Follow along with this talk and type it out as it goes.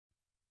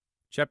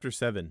Chapter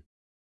 7.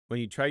 When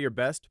you try your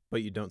best,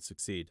 but you don't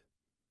succeed.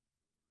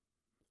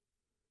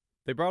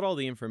 They brought all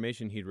the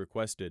information he'd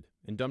requested,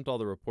 and dumped all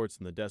the reports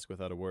on the desk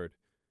without a word.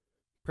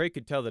 Prey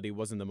could tell that he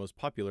wasn't the most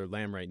popular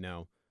lamb right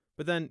now,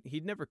 but then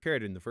he'd never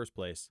cared in the first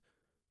place,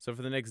 so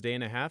for the next day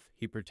and a half,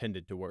 he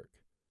pretended to work.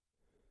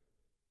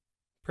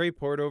 Prey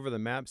pored over the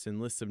maps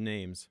and lists of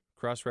names,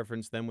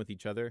 cross-referenced them with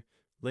each other,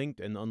 linked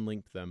and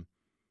unlinked them,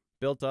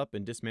 built up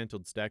and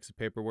dismantled stacks of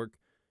paperwork,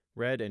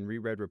 read and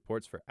reread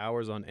reports for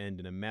hours on end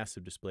in a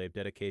massive display of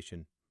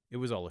dedication. It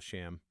was all a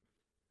sham.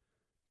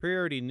 Prey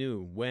already knew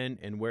when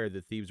and where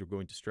the thieves were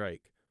going to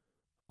strike.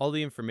 All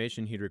the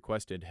information he'd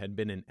requested had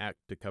been an act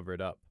to cover it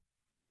up.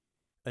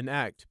 An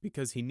act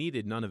because he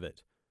needed none of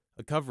it.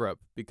 A cover-up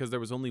because there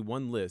was only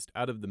one list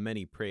out of the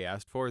many Prey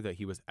asked for that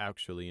he was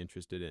actually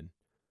interested in.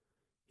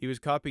 He was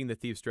copying the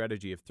thief's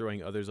strategy of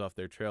throwing others off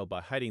their trail by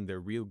hiding their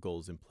real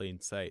goals in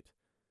plain sight.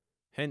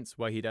 Hence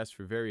why he'd asked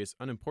for various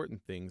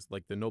unimportant things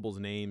like the nobles'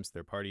 names,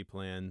 their party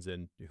plans,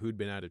 and who'd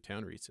been out of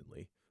town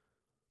recently.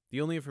 The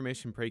only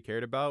information Prey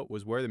cared about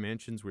was where the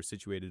mansions were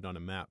situated on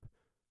a map.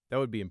 That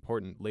would be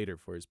important later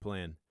for his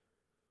plan.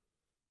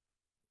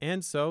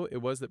 And so it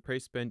was that Prey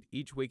spent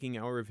each waking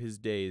hour of his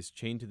days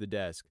chained to the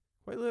desk,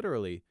 quite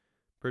literally,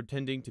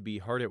 pretending to be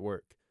hard at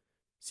work.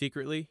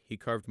 Secretly, he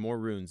carved more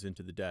runes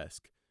into the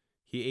desk.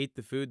 He ate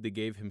the food they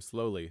gave him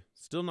slowly,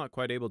 still not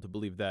quite able to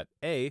believe that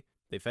A,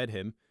 they fed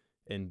him,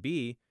 and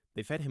B,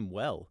 they fed him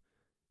well.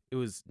 It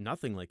was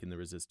nothing like in the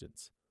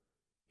Resistance.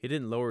 He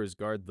didn't lower his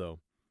guard, though.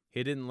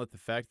 He didn't let the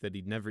fact that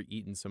he'd never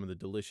eaten some of the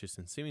delicious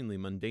and seemingly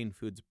mundane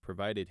foods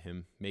provided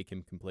him make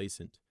him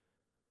complacent.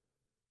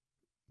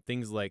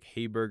 Things like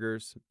hay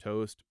burgers,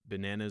 toast,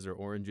 bananas or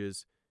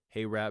oranges,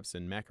 hay wraps,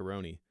 and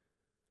macaroni.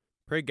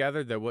 Prey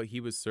gathered that what he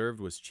was served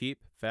was cheap,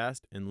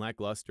 fast, and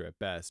lackluster at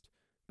best,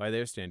 by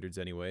their standards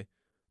anyway.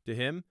 To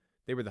him,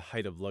 they were the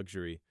height of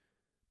luxury.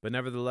 But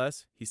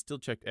nevertheless, he still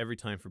checked every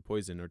time for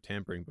poison or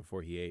tampering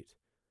before he ate.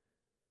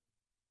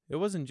 It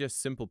wasn't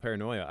just simple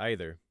paranoia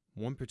either.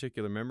 One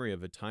particular memory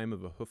of a time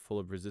of a hoofful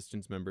of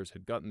Resistance members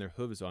had gotten their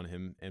hooves on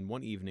him, and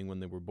one evening when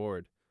they were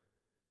bored.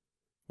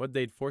 What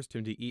they'd forced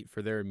him to eat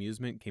for their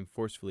amusement came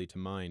forcefully to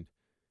mind.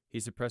 He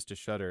suppressed a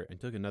shudder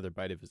and took another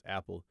bite of his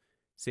apple,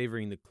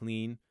 savoring the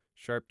clean,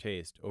 sharp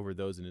taste over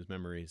those in his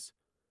memories.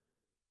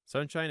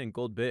 Sunshine and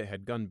Gold Bit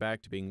had gone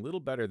back to being little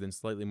better than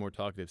slightly more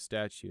talkative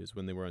statues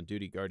when they were on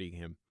duty guarding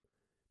him.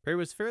 Prey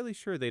was fairly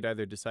sure they'd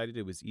either decided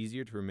it was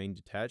easier to remain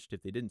detached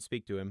if they didn't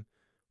speak to him,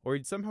 or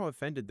he'd somehow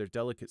offended their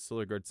delicate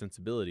Solar Guard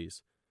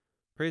sensibilities.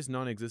 Prey's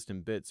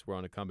non-existent bits were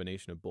on a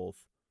combination of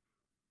both.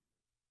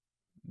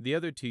 The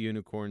other two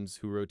unicorns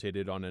who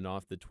rotated on and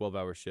off the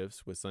 12-hour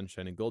shifts with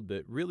Sunshine and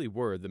Goldbit really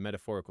were the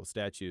metaphorical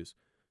statues.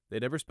 They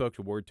never spoke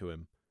a word to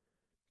him.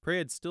 Prey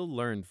had still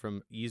learned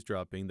from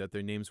eavesdropping that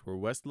their names were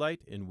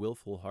Westlight and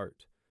Willful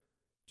Heart.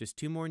 Just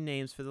two more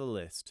names for the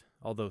list,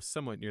 although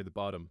somewhat near the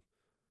bottom.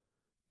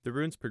 The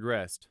runes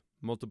progressed,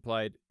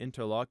 multiplied,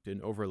 interlocked,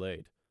 and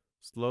overlaid.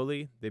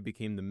 Slowly, they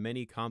became the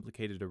many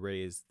complicated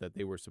arrays that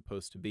they were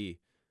supposed to be,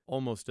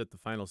 almost at the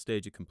final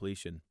stage of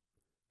completion.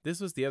 This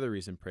was the other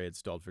reason Prey had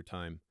stalled for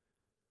time.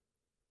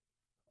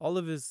 All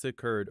of this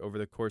occurred over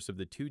the course of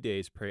the 2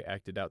 days Prey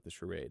acted out the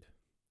charade.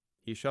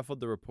 He shuffled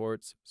the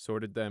reports,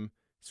 sorted them,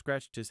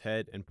 scratched his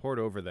head, and pored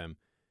over them,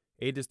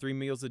 ate his 3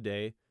 meals a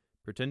day,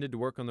 pretended to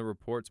work on the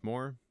reports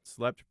more,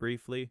 slept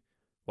briefly,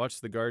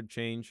 watched the guard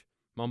change,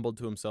 mumbled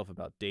to himself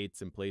about dates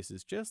and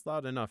places just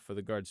loud enough for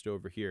the guards to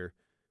overhear,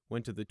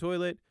 went to the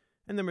toilet,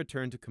 and then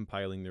returned to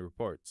compiling the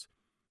reports.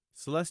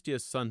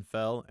 Celestia's sun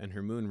fell and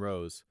her moon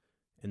rose,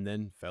 and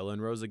then fell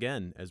and rose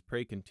again as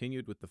Prey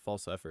continued with the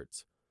false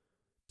efforts.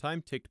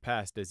 Time ticked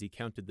past as he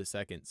counted the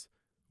seconds,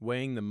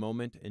 weighing the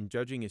moment and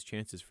judging his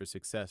chances for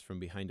success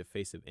from behind a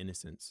face of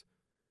innocence.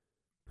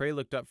 Prey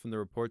looked up from the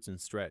reports and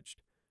stretched,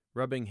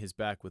 rubbing his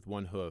back with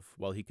one hoof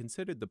while he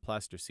considered the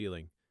plaster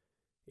ceiling.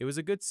 It was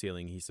a good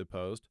ceiling, he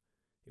supposed.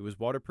 It was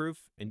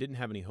waterproof and didn't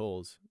have any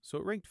holes, so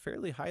it ranked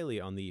fairly highly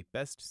on the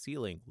best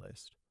ceiling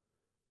list.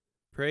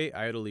 Prey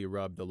idly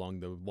rubbed along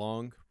the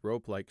long,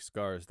 rope-like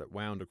scars that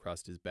wound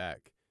across his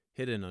back,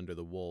 hidden under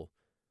the wool,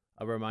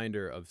 a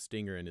reminder of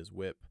Stinger and his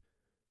whip.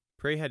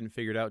 Prey hadn't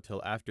figured out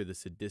till after the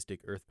sadistic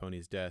Earth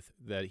Pony's death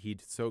that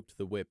he'd soaked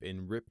the whip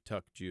in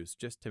Rip-Tuck juice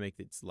just to make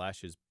its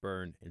lashes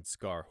burn and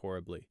scar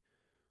horribly.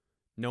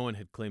 No one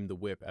had claimed the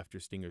whip after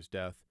Stinger's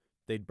death.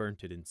 They'd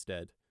burnt it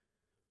instead.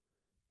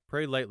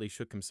 Prey lightly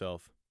shook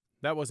himself.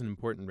 That wasn't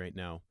important right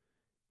now.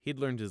 He'd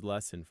learned his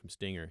lesson from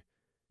Stinger.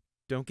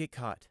 Don't get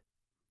caught.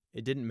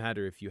 It didn't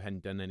matter if you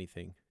hadn't done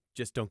anything.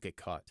 Just don't get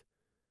caught.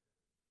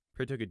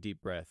 Prey took a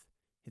deep breath.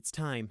 It's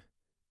time,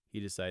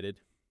 he decided.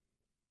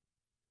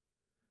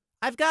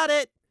 I've got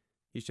it,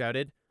 he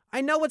shouted.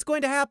 I know what's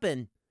going to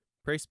happen.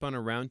 Prey spun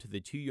around to the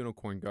 2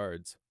 unicorn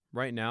guards.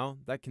 Right now,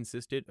 that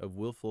consisted of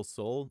Willful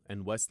Soul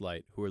and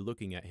Westlight, who were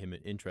looking at him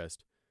in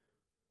interest.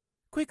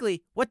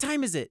 Quickly, what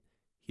time is it?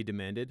 He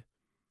demanded.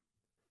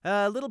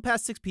 A little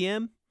past 6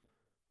 p.m.,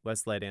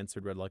 Westlight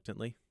answered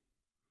reluctantly.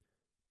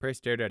 Prey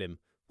stared at him.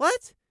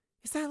 What?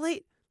 Is that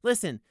late?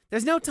 Listen,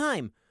 there's no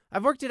time.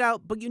 I've worked it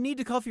out, but you need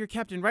to call for your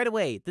captain right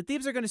away. The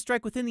thieves are going to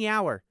strike within the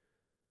hour.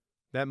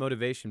 That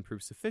motivation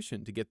proved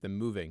sufficient to get them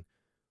moving.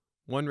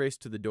 One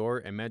raced to the door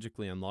and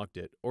magically unlocked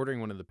it, ordering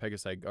one of the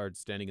Pegasi guards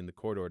standing in the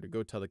corridor to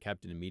go tell the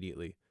captain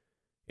immediately.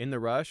 In the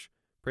rush,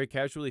 Prey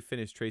casually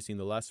finished tracing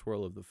the last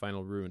swirl of the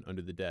final rune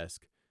under the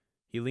desk.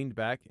 He leaned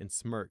back and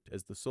smirked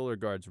as the solar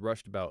guards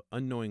rushed about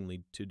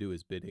unknowingly to do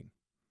his bidding.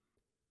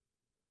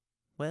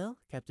 Well,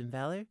 Captain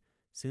Valor,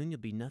 soon you'll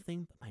be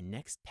nothing but my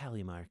next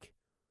tally mark.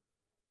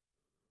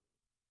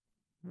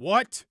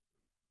 What?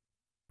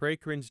 Prey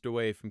cringed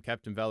away from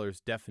Captain Valor's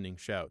deafening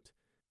shout.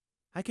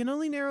 I can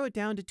only narrow it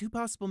down to 2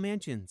 possible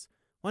mansions,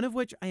 one of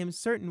which I am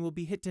certain will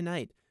be hit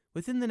tonight,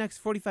 within the next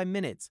 45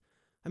 minutes.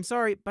 I'm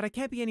sorry, but I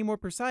can't be any more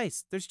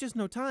precise. There's just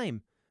no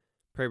time.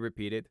 Prey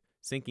repeated,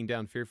 sinking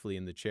down fearfully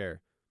in the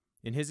chair.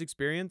 In his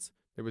experience,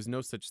 there was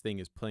no such thing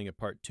as playing a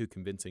part too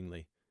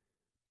convincingly.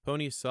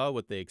 Ponies saw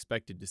what they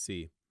expected to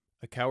see.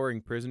 A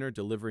cowering prisoner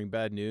delivering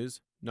bad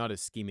news, not a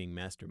scheming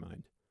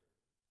mastermind.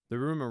 The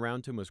room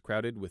around him was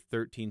crowded with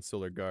 13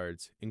 solar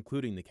guards,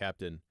 including the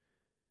captain.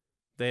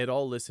 They had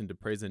all listened to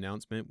Prey's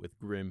announcement with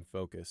grim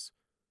focus.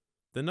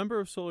 The number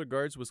of solar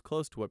guards was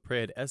close to what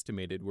Prey had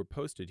estimated were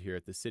posted here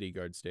at the city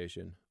guard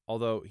station,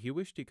 although he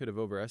wished he could have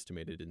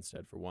overestimated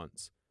instead for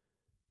once.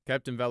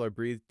 Captain Valor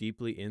breathed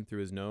deeply in through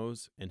his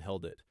nose and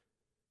held it.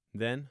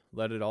 Then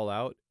let it all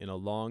out in a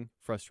long,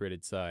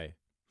 frustrated sigh.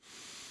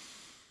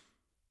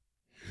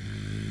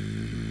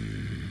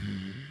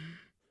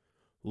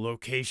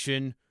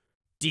 Location,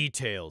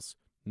 details,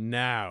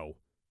 now,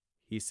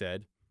 he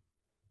said.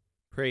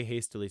 Prey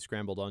hastily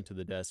scrambled onto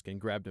the desk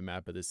and grabbed a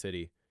map of the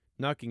city,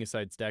 knocking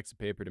aside stacks of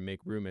paper to make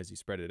room as he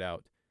spread it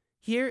out.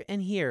 Here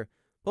and here,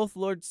 both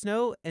Lord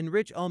Snow and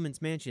Rich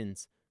Almond's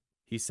mansions,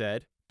 he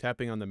said,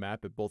 tapping on the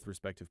map at both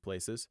respective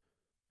places.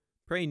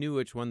 Prey knew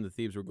which one the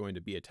thieves were going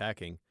to be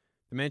attacking.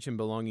 The mansion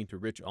belonging to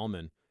Rich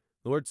Almond.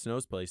 Lord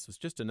Snow's place was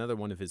just another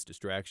one of his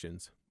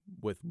distractions,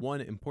 with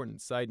one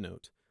important side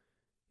note.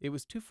 It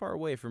was too far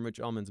away from Rich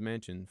Almond's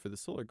mansion for the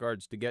solar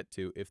guards to get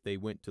to if they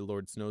went to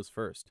Lord Snow's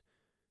first.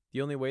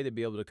 The only way they'd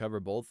be able to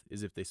cover both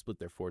is if they split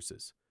their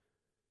forces.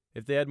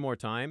 If they had more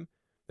time,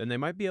 then they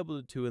might be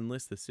able to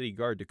enlist the city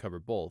guard to cover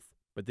both,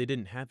 but they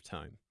didn't have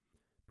time.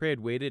 Prey had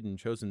waited and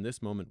chosen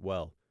this moment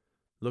well.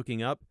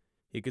 Looking up,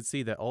 he could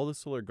see that all the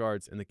solar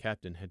guards and the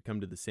captain had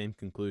come to the same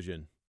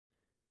conclusion.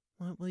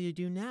 What will you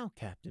do now,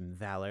 Captain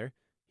Valor?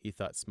 He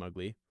thought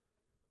smugly.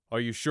 Are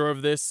you sure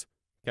of this?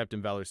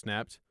 Captain Valor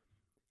snapped.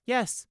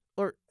 Yes,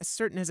 or as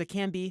certain as I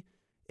can be.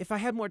 If I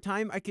had more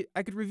time, I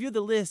could review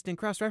the list and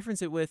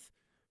cross-reference it with...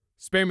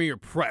 Spare me your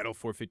prattle,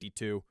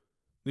 452.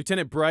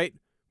 Lieutenant Bright,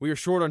 we are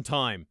short on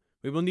time.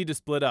 We will need to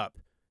split up.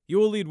 You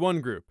will lead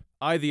one group,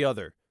 I the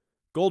other.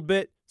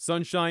 Goldbit,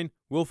 Sunshine,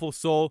 Willful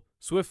Soul,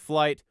 Swift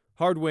Flight,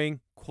 Hardwing,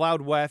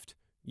 Cloud Weft,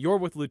 you're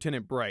with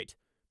Lieutenant Bright.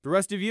 The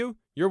rest of you,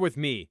 you're with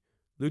me.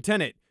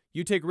 Lieutenant,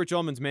 you take Rich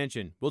Almond's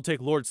mansion. We'll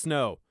take Lord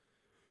Snow.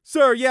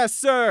 Sir, yes,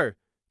 sir,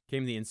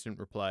 came the instant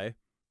reply.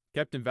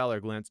 Captain Valor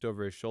glanced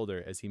over his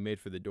shoulder as he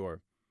made for the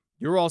door.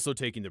 You're also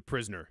taking the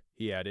prisoner,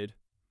 he added.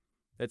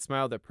 That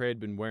smile that Prey had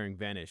been wearing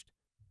vanished.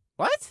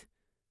 What?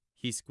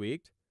 He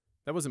squeaked.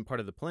 That wasn't part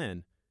of the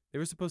plan. They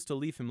were supposed to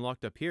leave him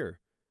locked up here.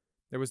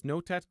 There was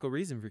no tactical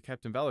reason for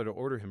Captain Valor to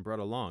order him brought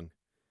along.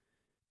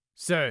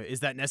 Sir, is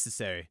that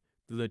necessary?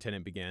 The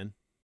lieutenant began.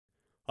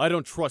 I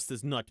don't trust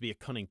this nut to be a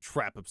cunning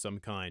trap of some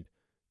kind,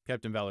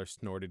 Captain Valor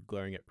snorted,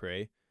 glaring at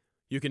Prey.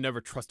 You can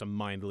never trust a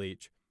mind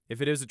leech.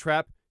 If it is a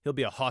trap, he'll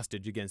be a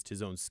hostage against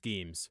his own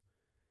schemes.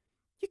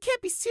 You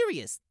can't be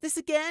serious. This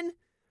again?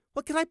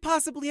 What could I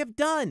possibly have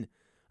done?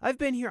 I've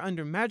been here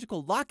under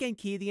magical lock and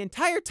key the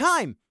entire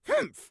time.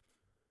 Humph!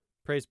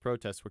 Prey's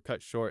protests were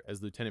cut short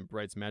as Lieutenant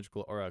Bright's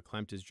magical aura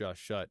clamped his jaw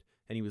shut,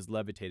 and he was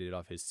levitated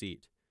off his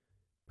seat.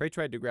 Prey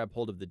tried to grab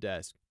hold of the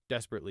desk,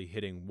 desperately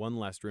hitting one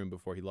last room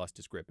before he lost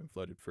his grip and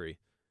floated free.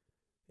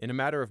 In a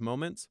matter of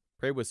moments,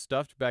 Prey was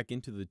stuffed back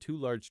into the too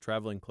large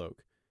traveling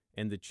cloak,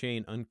 and the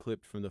chain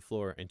unclipped from the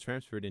floor and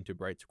transferred into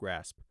Bright's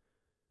grasp.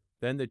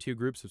 Then the two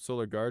groups of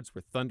solar guards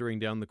were thundering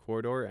down the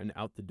corridor and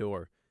out the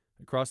door,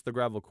 across the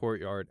gravel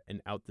courtyard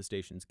and out the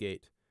station's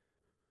gate.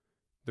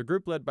 The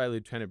group led by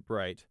Lieutenant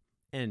Bright,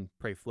 and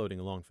Prey floating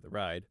along for the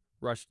ride,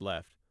 rushed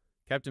left.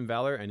 Captain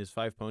Valor and his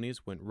 5 ponies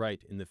went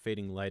right in the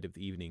fading light of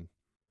the evening.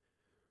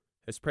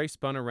 As Prey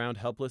spun around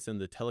helpless in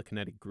the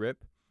telekinetic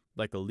grip,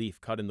 like a leaf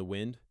caught in the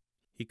wind,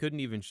 he couldn't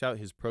even shout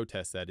his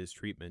protests at his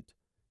treatment.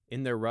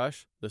 In their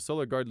rush, the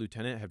Solar Guard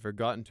lieutenant had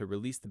forgotten to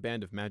release the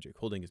band of magic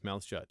holding his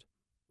mouth shut.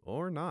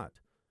 Or not.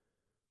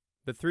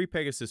 The 3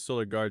 Pegasus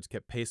Solar Guards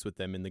kept pace with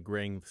them in the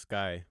graying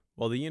sky,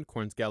 while the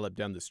unicorns galloped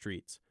down the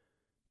streets.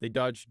 They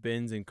dodged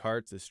bins and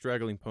carts as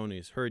straggling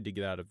ponies hurried to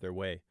get out of their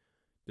way.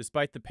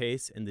 Despite the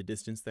pace and the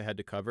distance they had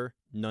to cover,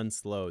 none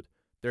slowed,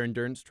 their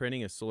endurance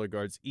training as Solar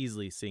Guards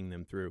easily seeing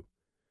them through.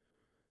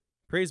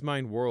 Prey's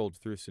mind whirled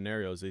through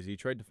scenarios as he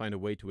tried to find a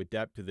way to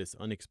adapt to this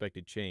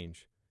unexpected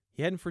change.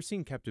 He hadn't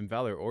foreseen Captain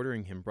Valor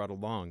ordering him brought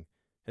along,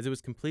 as it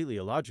was completely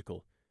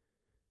illogical.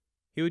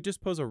 He would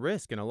just pose a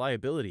risk and a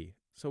liability,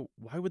 So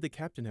why would the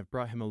captain have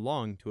brought him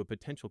along to a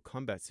potential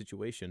combat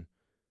situation?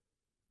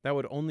 That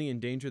would only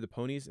endanger the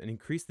ponies and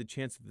increase the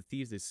chance of the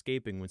thieves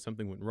escaping when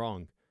something went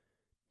wrong.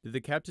 Did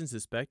the captain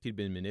suspect he'd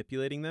been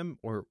manipulating them,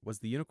 or was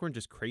the unicorn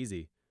just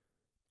crazy?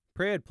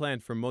 Prey had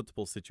planned for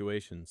multiple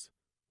situations.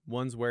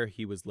 Ones where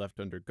he was left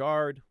under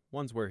guard,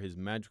 ones where his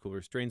magical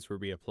restraints were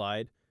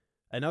reapplied,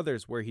 and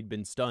others where he'd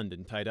been stunned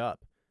and tied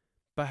up.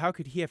 But how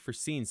could he have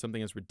foreseen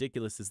something as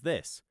ridiculous as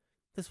this?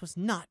 This was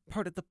not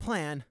part of the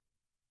plan.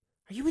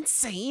 Are you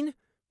insane?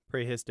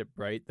 Prey hissed at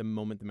Bright the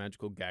moment the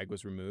magical gag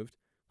was removed.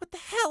 What the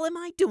hell am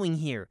I doing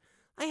here?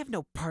 I have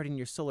no part in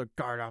your solar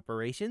guard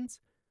operations.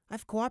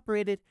 I've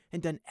cooperated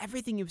and done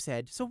everything you've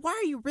said, so why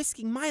are you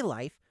risking my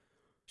life?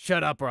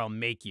 Shut up or I'll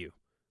make you,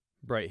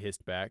 Bright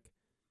hissed back.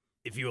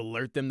 If you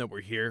alert them that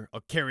we're here,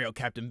 I'll carry out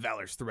Captain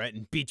Valor's threat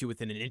and beat you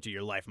within an inch of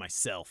your life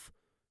myself.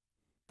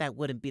 That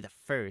wouldn't be the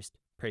first,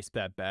 Prey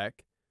spat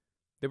back.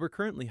 They were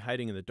currently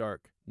hiding in the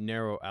dark,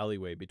 narrow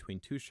alleyway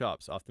between two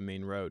shops off the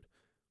main road,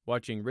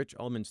 watching Rich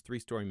Ullman's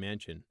 3-story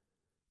mansion.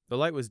 The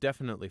light was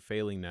definitely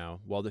failing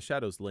now, while the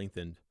shadows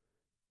lengthened.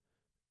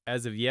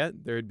 As of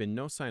yet, there had been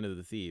no sign of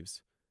the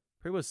thieves.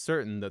 Prey was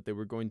certain that they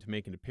were going to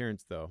make an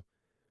appearance, though.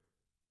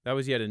 That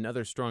was yet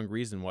another strong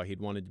reason why he'd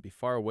wanted to be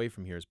far away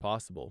from here as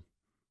possible.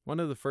 One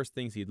of the first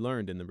things he'd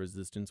learned in the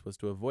Resistance was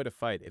to avoid a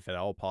fight if at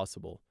all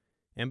possible.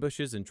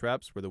 Ambushes and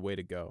traps were the way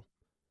to go.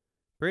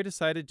 Prey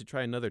decided to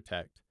try another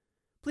tact.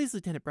 Please,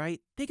 Lieutenant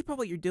Bright, think about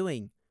what you're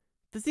doing.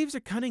 The thieves are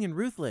cunning and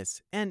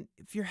ruthless, and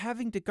if you're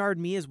having to guard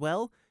me as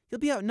well, you'll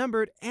be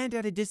outnumbered and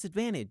at a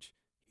disadvantage,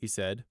 he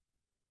said.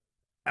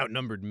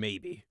 Outnumbered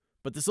maybe,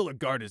 but the Solar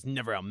Guard is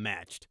never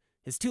outmatched.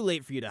 It's too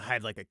late for you to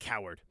hide like a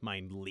coward,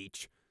 mind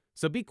leech.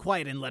 So be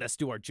quiet and let us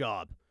do our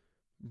job,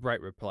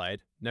 Bright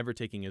replied, never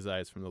taking his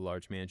eyes from the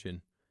large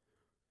mansion.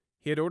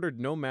 He had ordered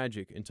no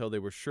magic until they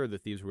were sure the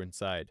thieves were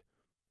inside.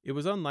 It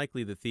was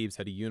unlikely the thieves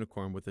had a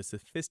unicorn with a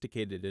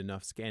sophisticated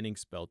enough scanning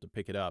spell to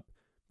pick it up,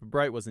 but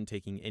Bright wasn't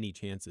taking any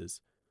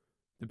chances.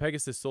 The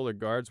Pegasus Solar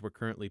Guards were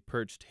currently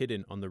perched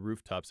hidden on the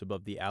rooftops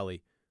above the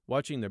alley,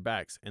 watching their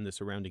backs and the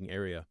surrounding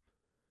area.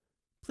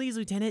 Please,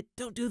 Lieutenant,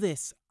 don't do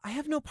this. I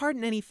have no part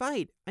in any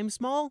fight. I'm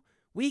small,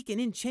 weak,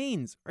 and in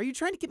chains. Are you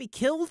trying to get me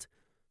killed?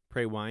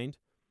 Prey whined.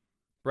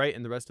 Bright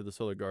and the rest of the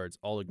Solar Guards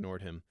all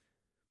ignored him.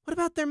 What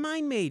about their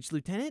mind mage,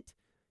 Lieutenant?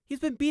 He's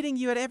been beating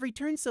you at every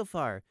turn so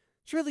far.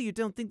 Surely you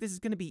don't think this is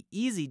going to be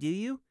easy, do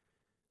you?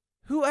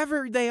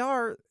 Whoever they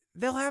are,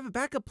 they'll have a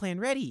backup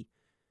plan ready.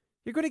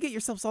 You're going to get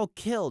yourselves all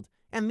killed,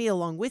 and me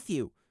along with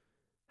you.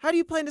 How do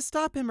you plan to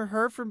stop him or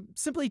her from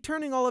simply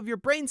turning all of your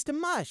brains to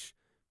mush?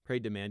 Prey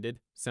demanded,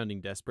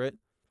 sounding desperate.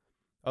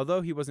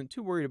 Although he wasn't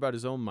too worried about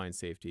his own mind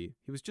safety,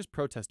 he was just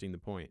protesting the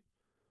point.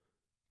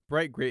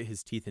 Bright grit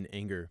his teeth in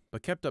anger,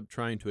 but kept up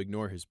trying to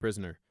ignore his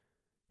prisoner.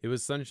 It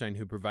was Sunshine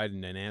who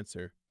provided an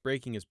answer,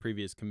 breaking his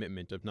previous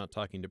commitment of not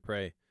talking to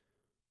Prey.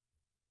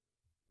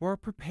 We're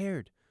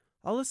prepared.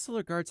 All the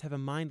Solar Guards have a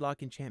mind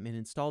lock enchantment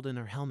installed in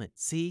our helmet,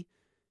 see?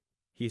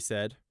 He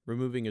said,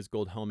 removing his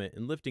gold helmet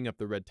and lifting up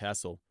the red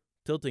tassel,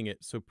 tilting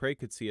it so Prey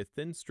could see a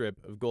thin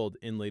strip of gold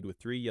inlaid with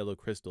 3 yellow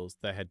crystals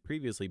that had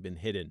previously been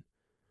hidden.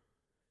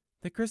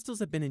 The crystals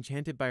have been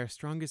enchanted by our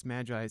strongest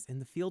magi's in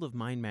the field of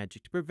mind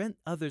magic to prevent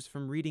others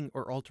from reading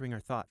or altering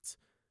our thoughts.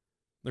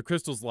 The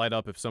crystals light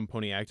up if some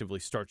pony actively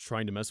starts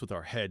trying to mess with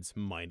our heads,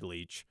 mind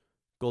leech,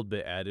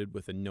 Goldbit added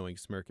with a knowing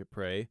smirk at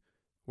Prey,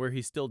 where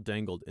he still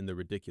dangled in the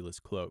ridiculous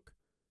cloak.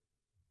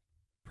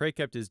 Prey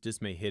kept his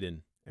dismay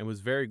hidden, and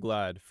was very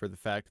glad for the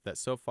fact that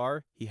so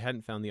far he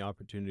hadn't found the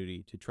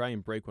opportunity to try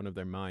and break one of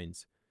their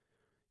minds.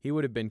 He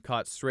would have been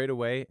caught straight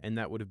away, and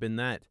that would have been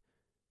that.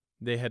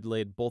 They had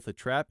laid both a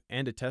trap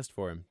and a test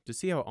for him, to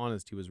see how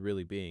honest he was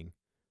really being.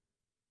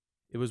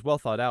 It was well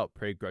thought out,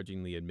 Prey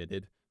grudgingly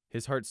admitted,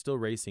 his heart still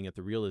racing at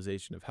the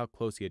realization of how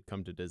close he had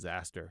come to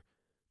disaster.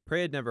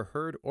 Prey had never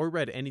heard or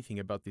read anything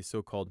about these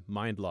so-called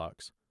mind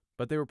locks,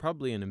 but they were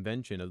probably an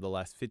invention of the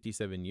last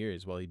 57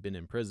 years while he'd been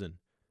in prison.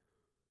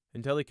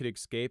 Until he could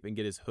escape and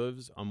get his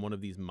hooves on one of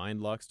these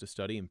mind locks to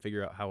study and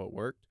figure out how it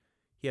worked,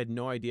 he had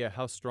no idea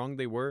how strong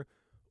they were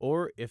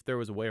or if there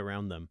was a way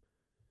around them.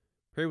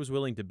 Prey was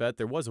willing to bet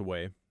there was a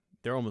way.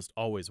 There almost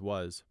always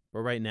was,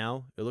 but right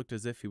now it looked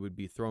as if he would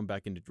be thrown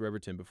back into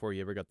Riverton before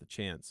he ever got the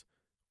chance,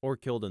 or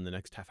killed in the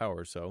next half hour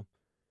or so.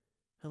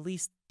 At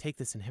least take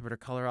this inhibitor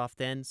color off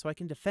then, so I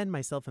can defend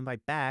myself and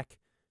fight back,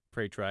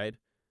 Prey tried.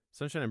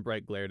 Sunshine and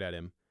Bright glared at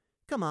him.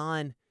 Come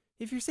on.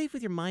 If you're safe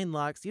with your mind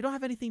locks, you don't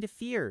have anything to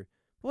fear.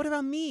 But what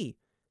about me?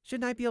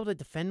 Shouldn't I be able to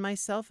defend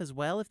myself as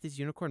well if this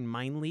unicorn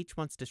mind leech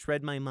wants to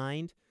shred my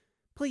mind?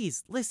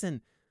 Please,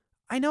 listen.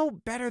 I know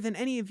better than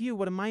any of you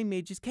what a mind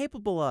mage is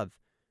capable of.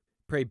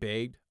 Prey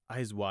begged,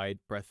 eyes wide,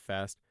 breath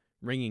fast,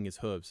 wringing his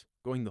hooves,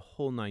 going the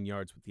whole 9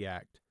 yards with the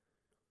act.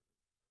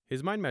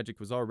 His mind magic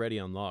was already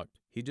unlocked.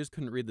 He just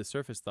couldn't read the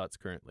surface thoughts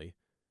currently.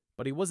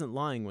 But he wasn't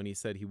lying when he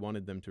said he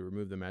wanted them to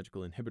remove the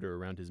magical inhibitor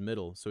around his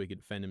middle so he could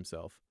defend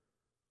himself.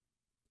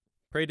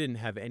 Prey didn't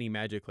have any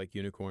magic like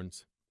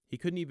unicorns. He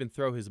couldn't even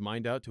throw his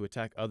mind out to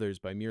attack others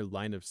by mere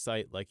line of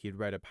sight like he'd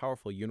ride a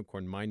powerful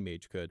unicorn mind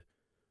mage could.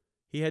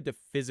 He had to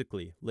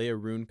physically lay a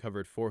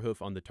rune-covered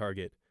forehoof on the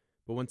target,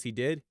 but once he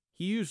did,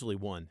 he usually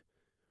won.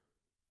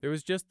 There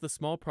was just the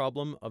small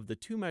problem of the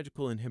 2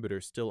 magical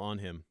inhibitors still on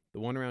him, the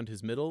one around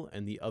his middle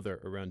and the other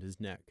around his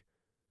neck.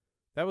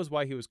 That was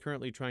why he was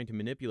currently trying to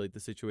manipulate the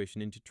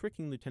situation into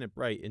tricking Lieutenant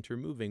Bright into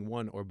removing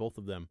one or both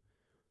of them.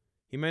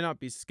 He might not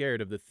be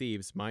scared of the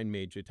thieves' mind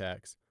mage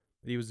attacks,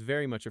 but he was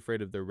very much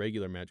afraid of their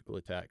regular magical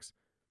attacks.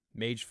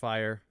 Mage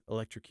fire,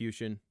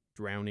 electrocution,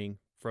 drowning,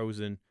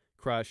 frozen,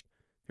 crushed.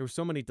 There were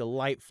so many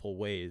delightful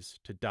ways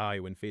to die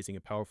when facing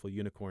a powerful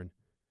unicorn.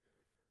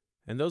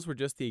 And those were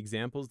just the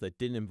examples that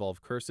didn't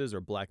involve curses or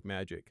black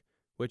magic,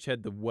 which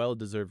had the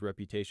well-deserved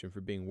reputation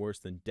for being worse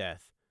than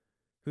death.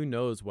 Who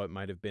knows what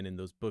might have been in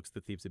those books the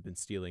thieves had been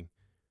stealing.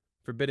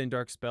 Forbidden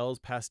dark spells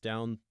passed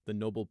down the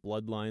noble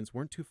bloodlines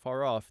weren't too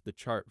far off the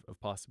chart of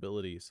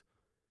possibilities.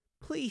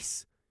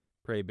 Please,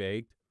 Prey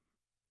begged.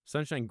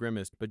 Sunshine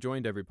grimaced, but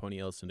joined every pony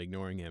else in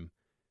ignoring him.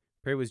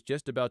 Prey was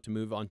just about to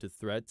move on to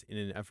threats in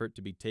an effort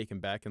to be taken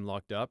back and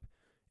locked up,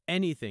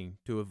 anything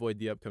to avoid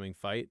the upcoming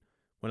fight,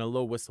 when a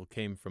low whistle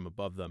came from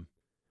above them.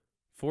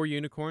 4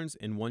 unicorns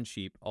and 1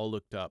 sheep all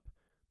looked up.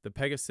 The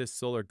Pegasus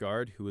Solar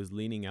Guard, who was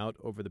leaning out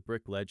over the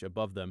brick ledge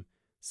above them,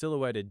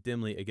 silhouetted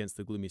dimly against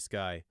the gloomy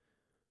sky.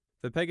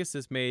 The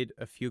Pegasus made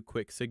a few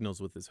quick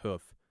signals with his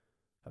hoof.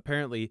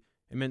 Apparently,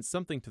 it meant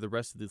something to the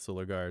rest of the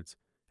Solar Guards,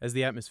 as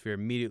the atmosphere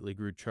immediately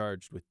grew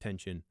charged with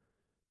tension.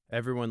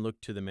 Everyone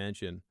looked to the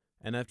mansion,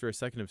 and after a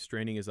second of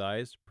straining his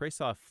eyes, Prey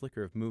saw a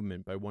flicker of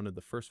movement by one of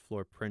the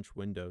first-floor French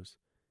windows.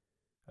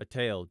 A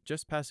tail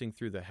just passing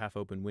through the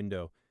half-open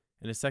window,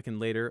 and a second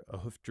later, a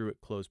hoof drew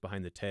it close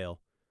behind the tail.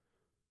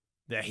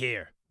 "They're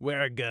here.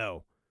 Where'd it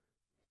go?"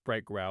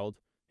 Bright growled.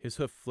 His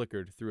hoof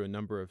flickered through a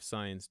number of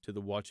signs to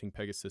the watching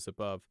Pegasus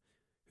above,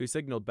 who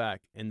signaled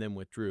back and then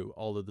withdrew.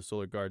 All of the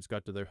Solar Guards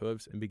got to their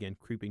hooves and began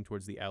creeping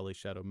towards the alley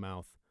shadow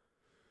mouth.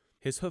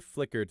 His hoof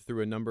flickered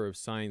through a number of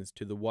signs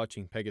to the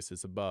watching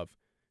Pegasus above.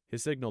 He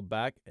signaled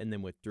back and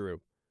then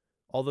withdrew.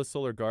 All the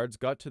Solar Guards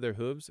got to their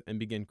hooves and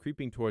began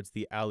creeping towards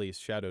the alley's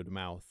shadowed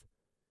mouth.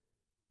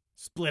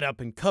 "Split up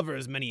and cover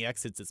as many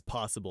exits as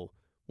possible.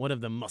 One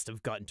of them must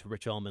have gotten to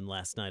Rich Almond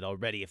last night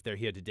already if they're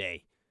here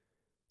today.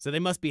 So they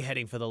must be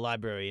heading for the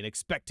library and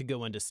expect to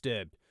go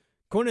undisturbed.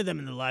 Corner them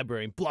in the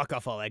library and block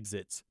off all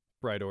exits,"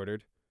 Bright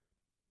ordered.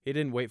 He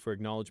didn't wait for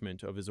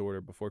acknowledgement of his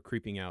order before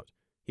creeping out.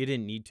 He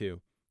didn't need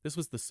to. This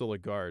was the Solar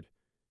Guard,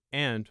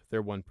 and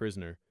their one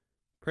prisoner.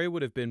 Prey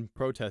would have been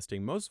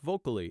protesting most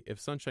vocally if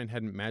Sunshine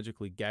hadn't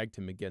magically gagged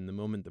him again the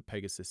moment the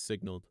Pegasus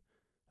signaled.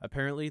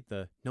 Apparently,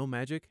 the no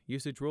magic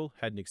usage rule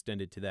hadn't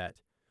extended to that.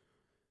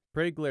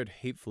 Prey glared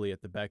hatefully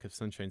at the back of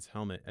Sunshine's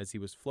helmet as he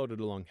was floated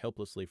along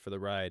helplessly for the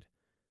ride.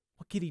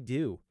 What could he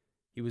do?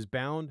 He was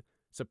bound,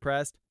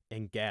 suppressed,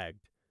 and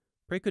gagged.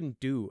 Prey couldn't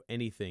do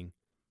anything.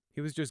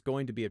 He was just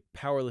going to be a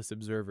powerless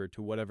observer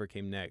to whatever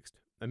came next,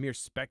 a mere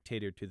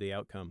spectator to the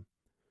outcome.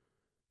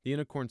 The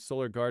Unicorn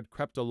Solar Guard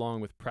crept along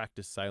with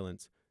practiced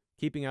silence,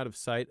 keeping out of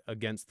sight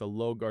against the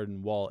low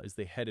garden wall as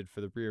they headed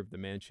for the rear of the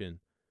mansion.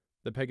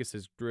 The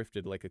Pegasus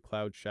drifted like a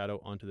cloud shadow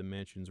onto the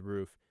mansion's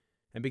roof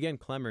and began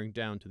clambering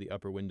down to the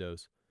upper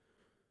windows.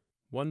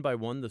 One by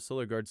one, the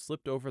Solar Guard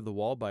slipped over the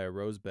wall by a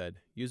rose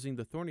bed, using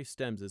the thorny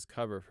stems as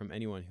cover from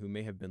anyone who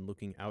may have been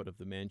looking out of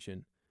the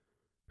mansion.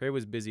 Prey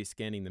was busy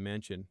scanning the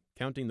mansion,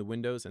 counting the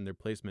windows and their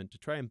placement to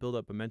try and build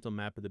up a mental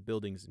map of the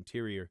building's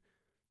interior.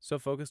 So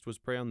focused was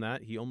Prey on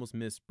that, he almost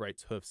missed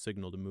Bright's hoof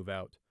signal to move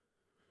out.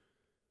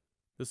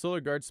 The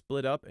Solar Guard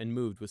split up and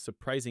moved with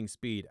surprising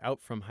speed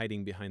out from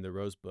hiding behind the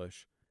rose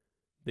bush.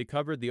 They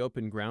covered the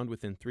open ground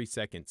within 3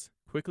 seconds,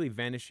 quickly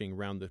vanishing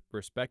round the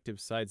respective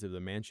sides of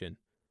the mansion.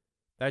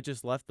 That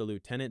just left the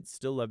lieutenant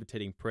still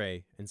levitating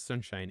Prey and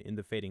Sunshine in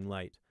the fading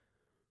light.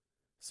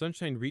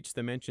 Sunshine reached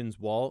the mansion's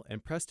wall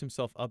and pressed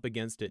himself up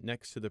against it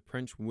next to the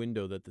French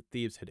window that the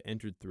thieves had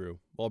entered through,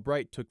 while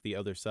Bright took the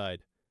other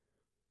side.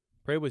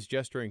 Prey was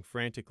gesturing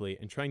frantically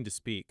and trying to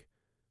speak,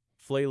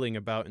 flailing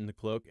about in the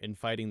cloak and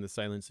fighting the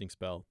silencing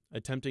spell,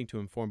 attempting to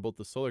inform both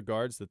the Solar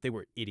Guards that they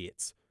were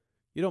idiots.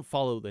 You don't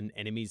follow an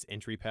enemy's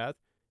entry path.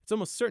 It's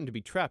almost certain to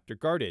be trapped or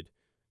guarded.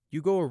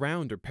 You go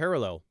around or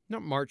parallel,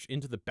 not march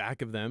into the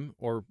back of them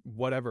or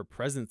whatever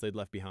presents they'd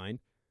left behind.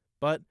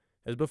 But,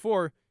 as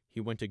before, he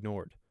went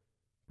ignored.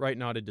 Bright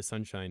nodded to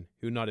Sunshine,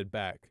 who nodded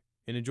back.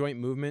 In a joint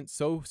movement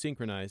so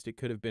synchronized it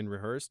could have been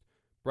rehearsed,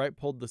 Bright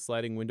pulled the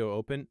sliding window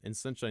open, and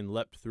Sunshine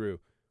leapt through,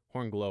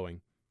 horn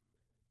glowing.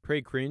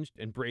 Prey cringed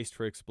and braced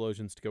for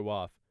explosions to go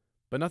off,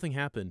 but nothing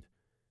happened.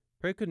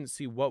 Prey couldn't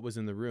see what was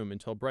in the room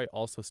until Bright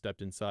also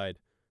stepped inside,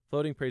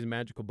 floating Prey's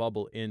magical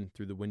bubble in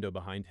through the window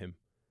behind him.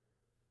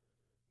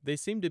 They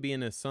seemed to be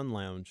in a sun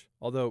lounge,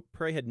 although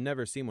Prey had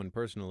never seen one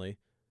personally.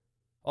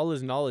 All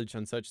his knowledge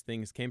on such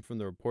things came from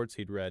the reports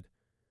he'd read.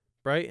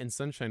 Bright and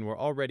Sunshine were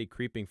already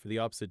creeping for the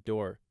opposite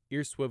door,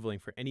 ears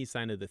swiveling for any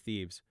sign of the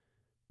thieves.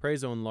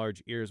 Prey's own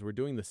large ears were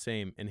doing the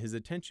same, and his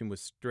attention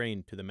was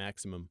strained to the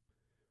maximum.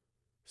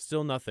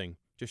 Still nothing,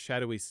 just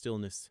shadowy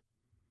stillness.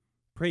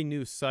 Prey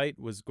knew sight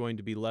was going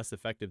to be less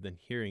effective than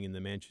hearing in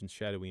the mansion's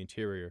shadowy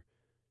interior.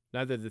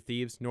 Neither the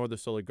thieves nor the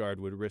Solar Guard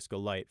would risk a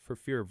light for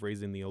fear of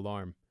raising the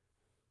alarm.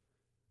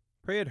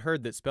 Prey had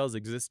heard that spells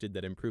existed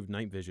that improved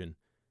night vision.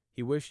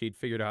 He wished he'd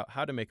figured out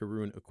how to make a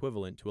rune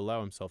equivalent to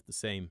allow himself the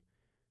same.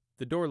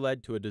 The door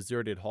led to a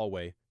deserted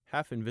hallway,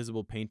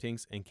 half-invisible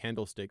paintings and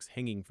candlesticks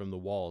hanging from the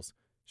walls,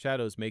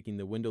 shadows making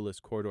the windowless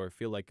corridor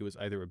feel like it was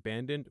either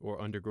abandoned or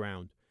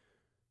underground.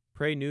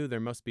 Prey knew there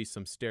must be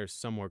some stairs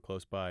somewhere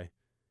close by.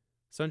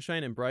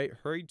 Sunshine and Bright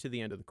hurried to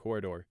the end of the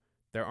corridor,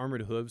 their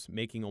armored hooves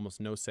making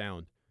almost no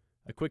sound.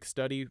 A quick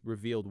study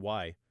revealed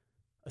why.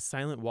 A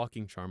silent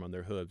walking charm on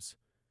their hooves.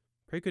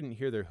 Prey couldn't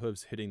hear their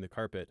hooves hitting the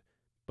carpet,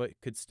 but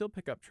could still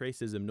pick up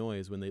traces of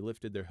noise when they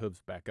lifted their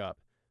hooves back up.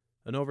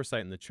 An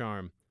oversight in the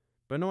charm,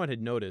 but no one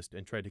had noticed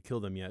and tried to kill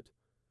them yet.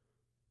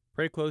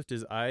 Prey closed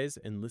his eyes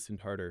and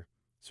listened harder,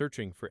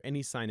 searching for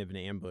any sign of an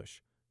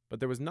ambush, but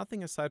there was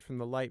nothing aside from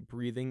the light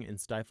breathing and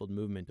stifled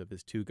movement of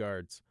his two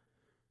guards.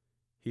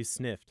 He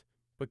sniffed,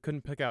 but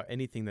couldn't pick out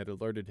anything that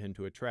alerted him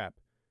to a trap.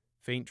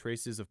 Faint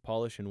traces of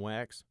polish and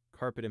wax,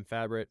 carpet and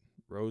fabric,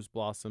 rose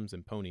blossoms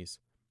and ponies.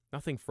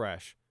 Nothing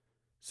fresh.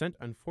 Scent,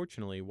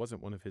 unfortunately,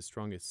 wasn't one of his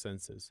strongest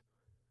senses.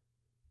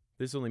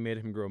 This only made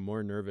him grow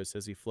more nervous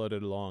as he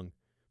floated along,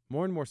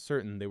 more and more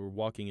certain they were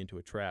walking into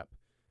a trap.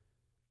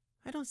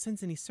 I don't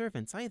sense any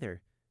servants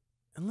either.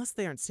 Unless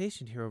they aren't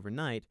stationed here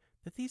overnight,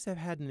 the thieves have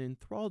had an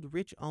enthralled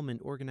rich almond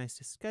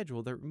organized a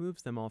schedule that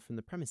removes them all from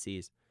the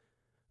premises.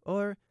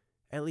 Or,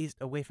 at least,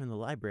 away from the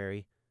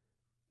library.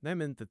 That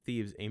meant the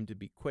thieves aimed to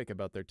be quick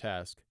about their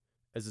task,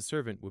 as the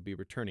servant would be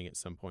returning at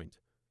some point.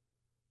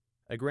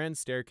 A grand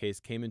staircase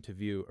came into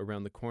view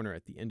around the corner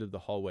at the end of the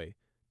hallway,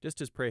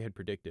 just as Prey had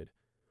predicted.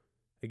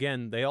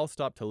 Again, they all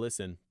stopped to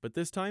listen, but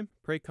this time,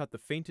 Prey caught the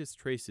faintest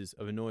traces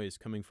of a noise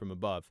coming from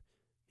above.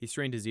 He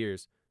strained his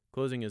ears,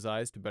 closing his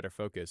eyes to better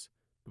focus,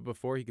 but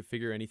before he could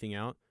figure anything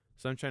out,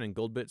 Sunshine and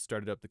Goldbit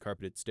started up the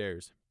carpeted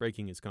stairs,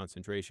 breaking his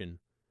concentration.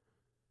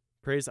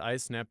 Prey's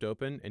eyes snapped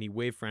open, and he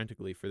waved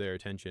frantically for their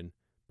attention,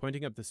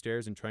 pointing up the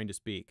stairs and trying to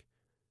speak.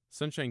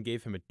 Sunshine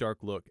gave him a dark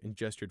look and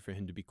gestured for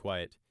him to be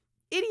quiet.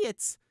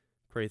 Idiots!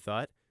 Prey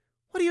thought.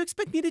 What do you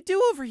expect me to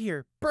do over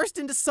here? Burst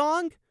into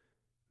song?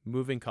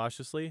 Moving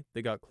cautiously,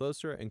 they got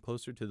closer and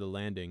closer to the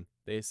landing.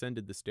 They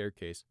ascended the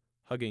staircase,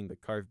 hugging the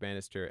carved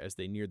banister as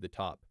they neared the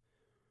top.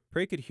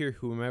 Prey could hear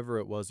whomever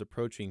it was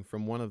approaching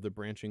from one of the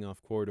branching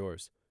off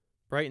corridors.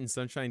 Bright and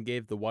Sunshine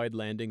gave the wide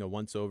landing a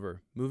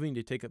once-over, moving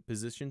to take up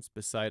positions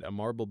beside a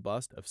marble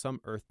bust of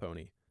some earth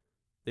pony.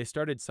 They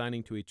started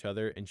signing to each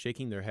other and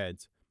shaking their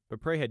heads,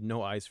 but Prey had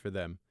no eyes for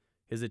them.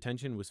 His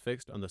attention was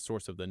fixed on the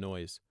source of the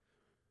noise.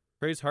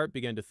 Prey's heart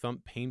began to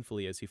thump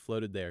painfully as he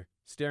floated there,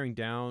 staring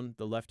down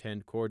the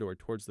left-hand corridor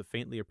towards the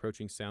faintly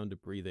approaching sound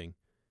of breathing.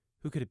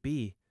 Who could it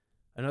be?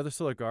 Another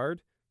Solar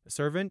Guard? A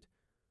servant?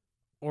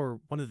 Or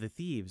one of the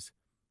thieves?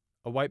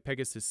 A white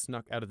Pegasus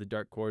snuck out of the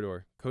dark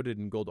corridor, coated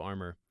in gold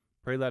armor.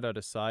 Prey let out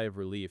a sigh of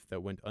relief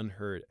that went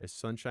unheard as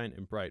Sunshine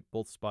and Bright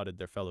both spotted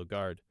their fellow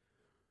guard.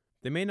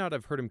 They may not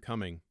have heard him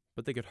coming,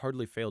 but they could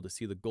hardly fail to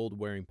see the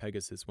gold-wearing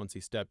Pegasus once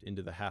he stepped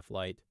into the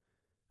half-light.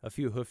 A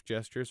few hoof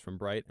gestures from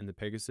Bright and the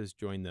Pegasus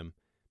joined them,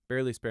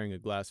 barely sparing a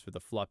glass for the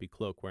floppy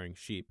cloak-wearing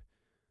sheep.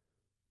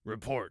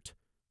 "Report,"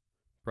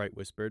 Bright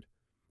whispered.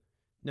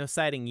 "No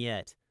sighting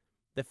yet.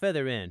 They're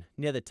further in,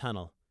 near the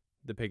tunnel,"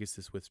 the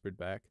Pegasus whispered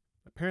back.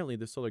 Apparently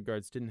the Solar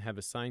Guards didn't have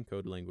a sign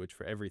code language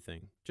for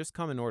everything, just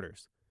common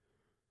orders.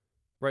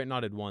 Bright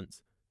nodded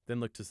once, then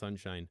looked to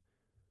Sunshine.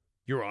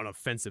 "You're on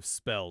offensive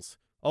spells.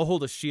 I'll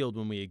hold a shield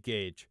when we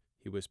engage,"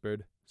 he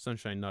whispered.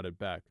 Sunshine nodded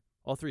back.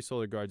 All three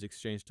Solar Guards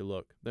exchanged a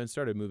look, then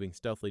started moving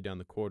stealthily down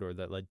the corridor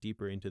that led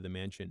deeper into the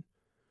mansion.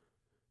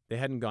 They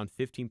hadn't gone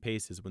 15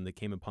 paces when they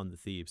came upon the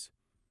thieves.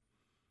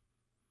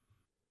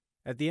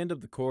 At the end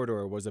of the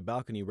corridor was a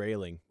balcony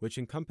railing, which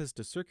encompassed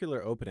a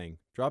circular opening,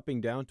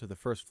 dropping down to the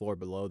first floor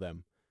below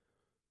them.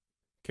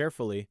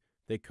 Carefully,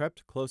 they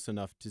crept close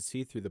enough to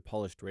see through the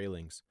polished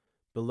railings.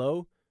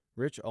 Below,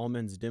 Rich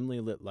Allman's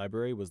dimly lit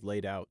library was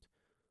laid out.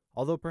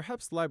 Although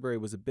perhaps library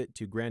was a bit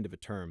too grand of a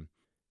term,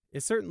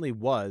 it certainly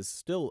was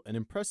still an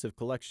impressive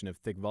collection of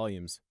thick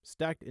volumes,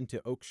 stacked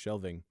into oak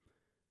shelving.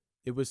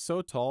 It was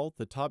so tall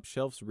the top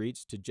shelves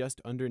reached to just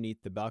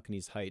underneath the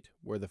balcony's height,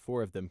 where the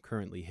four of them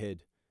currently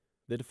hid.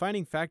 The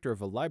defining factor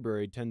of a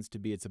library tends to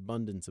be its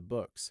abundance of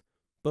books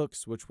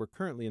which were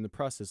currently in the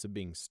process of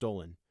being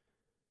stolen.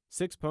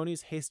 6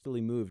 ponies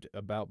hastily moved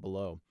about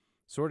below,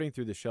 sorting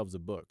through the shelves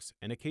of books,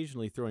 and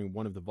occasionally throwing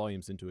one of the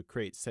volumes into a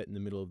crate set in the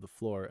middle of the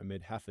floor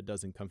amid half a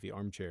dozen comfy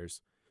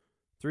armchairs.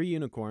 3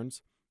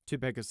 unicorns, 2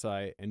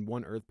 Pegasi, and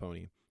 1 earth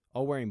pony,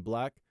 all wearing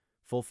black,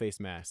 full-face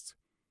masks.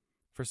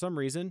 For some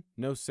reason,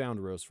 no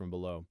sound rose from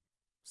below.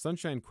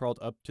 Sunshine crawled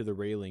up to the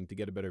railing to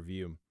get a better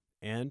view,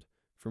 and,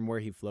 from where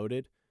he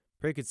floated,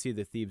 Prey could see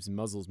the thieves'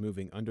 muzzles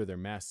moving under their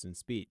masks in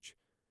speech.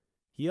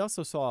 He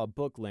also saw a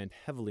book land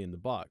heavily in the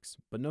box,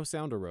 but no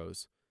sound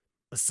arose.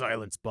 "A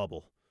silence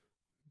bubble,"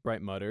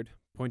 Bright muttered,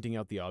 pointing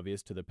out the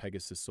obvious to the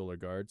Pegasus Solar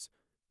Guards.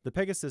 The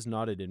Pegasus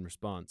nodded in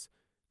response,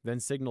 then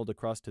signaled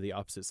across to the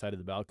opposite side of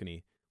the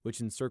balcony,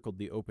 which encircled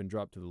the open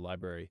drop to the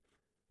library.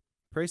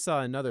 Prey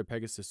saw another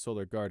Pegasus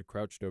Solar Guard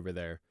crouched over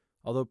there,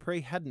 although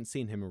Prey hadn't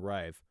seen him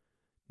arrive.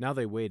 Now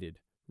they waited,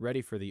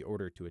 ready for the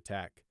order to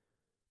attack.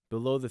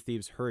 Below, the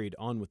thieves hurried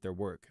on with their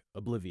work,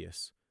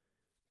 oblivious.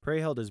 Prey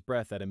held his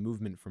breath at a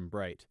movement from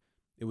Bright.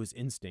 It was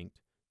instinct.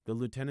 The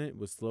lieutenant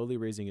was slowly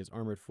raising his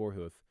armored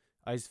forehoof,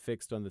 eyes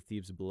fixed on the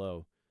thieves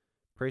below.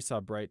 Prey saw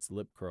Bright's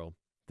lip curl.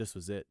 This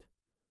was it.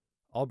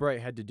 All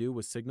Bright had to do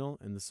was signal,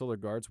 and the Solar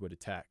Guards would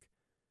attack.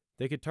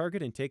 They could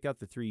target and take out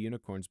the 3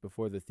 unicorns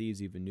before the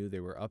thieves even knew they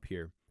were up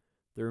here.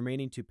 The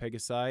remaining 2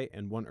 Pegasi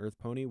and 1 Earth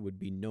Pony would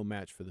be no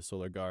match for the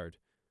Solar Guard.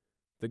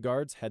 The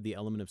guards had the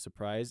element of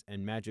surprise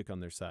and magic on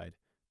their side.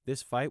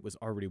 This fight was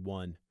already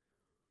won.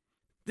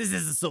 This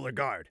is the Solar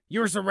Guard.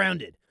 You are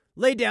surrounded.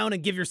 Lay down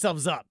and give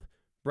yourselves up.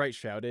 Bright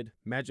shouted,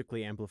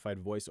 magically amplified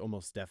voice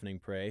almost deafening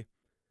Prey.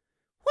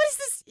 What is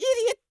this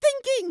idiot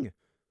thinking?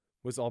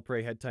 Was all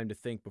Prey had time to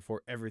think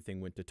before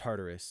everything went to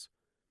Tartarus.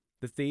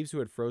 The thieves who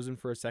had frozen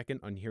for a second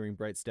on hearing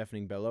Bright's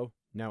deafening bellow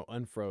now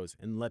unfroze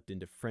and leapt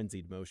into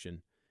frenzied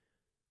motion.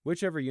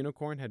 Whichever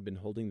unicorn had been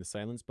holding the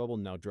silence bubble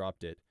now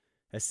dropped it.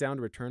 A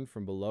sound returned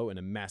from below in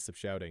a massive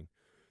shouting.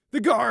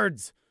 The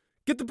guards!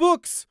 Get the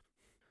books!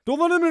 Don't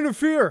let him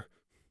interfere!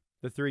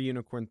 The 3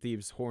 unicorn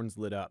thieves' horns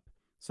lit up.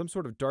 Some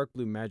sort of dark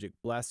blue magic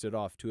blasted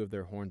off 2 of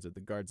their horns at the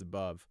guards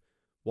above,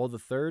 while the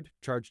 3rd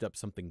charged up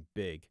something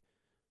big.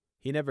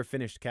 He never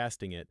finished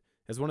casting it,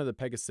 as one of the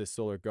Pegasus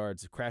Solar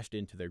Guards crashed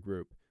into their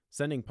group,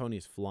 sending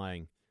ponies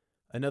flying.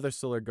 Another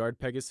Solar Guard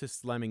Pegasus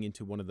slamming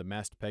into one of the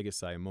masked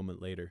Pegasi a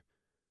moment later.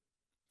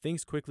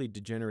 Things quickly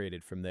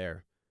degenerated from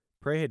there.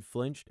 Prey had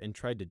flinched and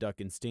tried to duck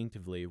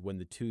instinctively when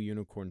the 2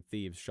 unicorn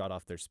thieves shot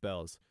off their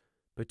spells,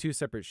 but 2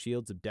 separate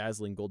shields of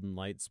dazzling golden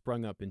light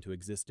sprung up into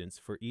existence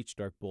for each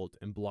dark bolt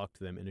and blocked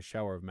them in a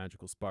shower of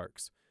magical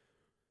sparks.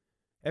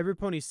 Every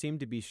pony seemed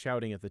to be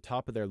shouting at the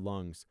top of their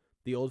lungs,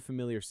 the old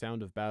familiar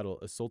sound of battle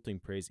assaulting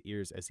Prey's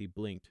ears as he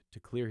blinked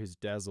to clear his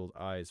dazzled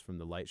eyes from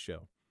the light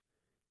show.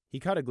 He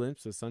caught a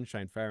glimpse of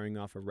Sunshine firing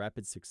off a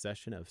rapid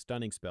succession of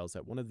stunning spells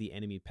at one of the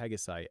enemy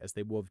Pegasi as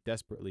they wove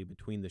desperately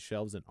between the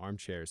shelves and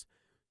armchairs,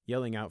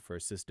 yelling out for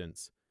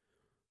assistance.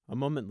 A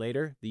moment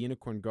later, the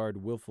unicorn guard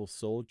Willful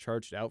Soul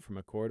charged out from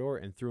a corridor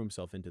and threw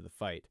himself into the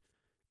fight,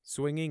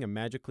 swinging a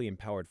magically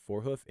empowered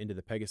forehoof into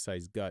the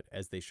Pegasi's gut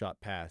as they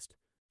shot past.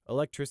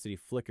 Electricity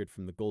flickered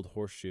from the gold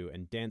horseshoe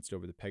and danced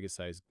over the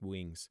Pegasi's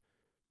wings,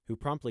 who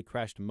promptly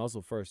crashed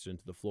muzzle first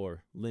into the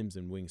floor, limbs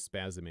and wings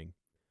spasming.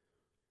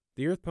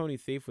 The Earth Pony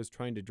thief was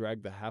trying to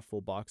drag the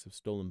half-full box of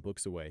stolen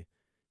books away.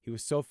 He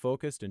was so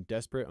focused and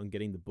desperate on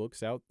getting the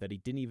books out that he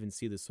didn't even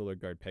see the Solar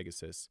Guard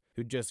Pegasus,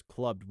 who just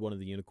clubbed one of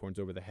the unicorns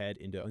over the head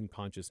into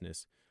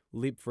unconsciousness,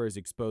 leaped for his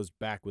exposed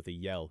back with a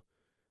yell.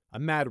 A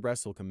mad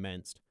wrestle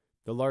commenced,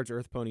 the large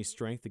Earth Pony's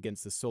strength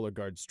against the Solar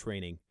Guard's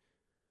training.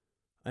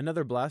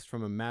 Another blast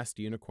from a masked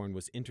unicorn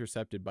was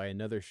intercepted by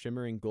another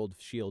shimmering gold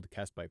shield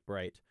cast by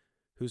Bright,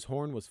 whose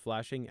horn was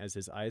flashing as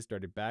his eyes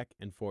darted back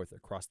and forth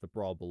across the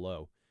brawl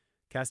below,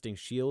 casting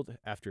shield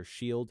after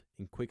shield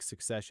in quick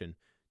succession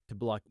to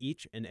block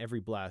each and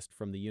every blast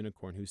from the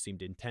unicorn who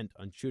seemed intent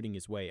on shooting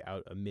his way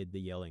out amid the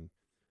yelling.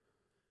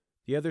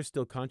 The other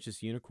still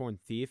conscious unicorn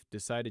thief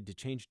decided to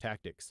change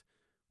tactics.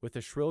 With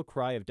a shrill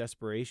cry of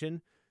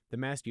desperation, the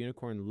masked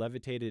unicorn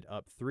levitated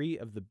up 3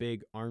 of the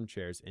big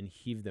armchairs and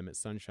heaved them at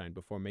Sunshine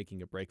before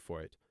making a break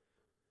for it.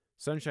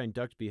 Sunshine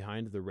ducked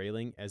behind the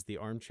railing as the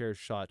armchairs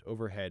shot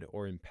overhead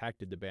or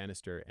impacted the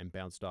banister and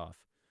bounced off,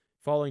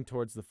 falling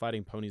towards the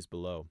fighting ponies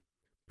below.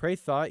 Prey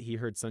thought he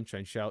heard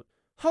Sunshine shout,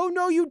 "Oh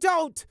no, you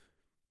don't!"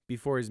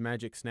 before his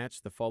magic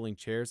snatched the falling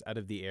chairs out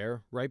of the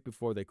air right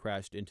before they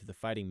crashed into the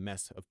fighting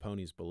mess of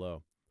ponies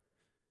below.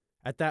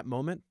 At that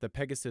moment, the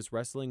Pegasus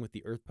wrestling with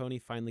the Earth Pony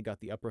finally got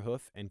the upper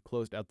hoof and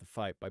closed out the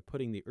fight by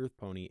putting the Earth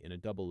Pony in a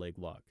double leg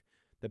lock,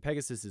 the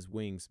Pegasus's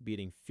wings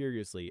beating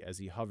furiously as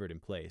he hovered in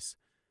place,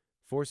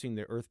 forcing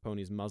the Earth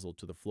Pony's muzzle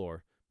to the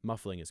floor,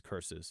 muffling his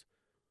curses.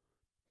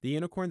 The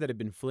unicorn that had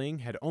been fleeing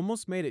had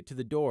almost made it to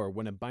the door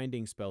when a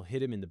binding spell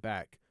hit him in the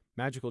back,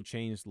 magical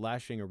chains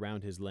lashing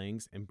around his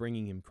legs and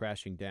bringing him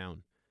crashing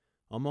down.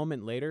 A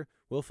moment later,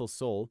 Willful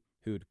Soul,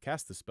 who'd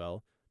cast the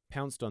spell,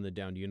 pounced on the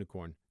downed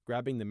unicorn,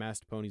 grabbing the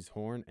masked pony's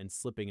horn and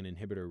slipping an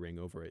inhibitor ring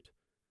over it.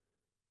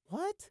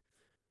 What?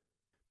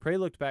 Prey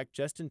looked back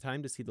just in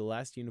time to see the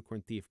last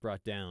unicorn thief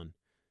brought down.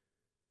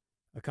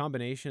 A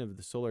combination of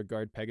the Solar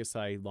Guard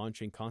Pegasi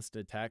launching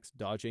constant attacks,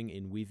 dodging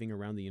and weaving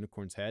around the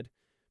unicorn's head,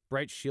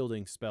 Bright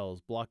shielding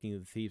spells blocking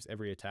the thief's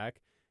every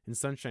attack, and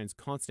Sunshine's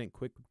constant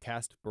quick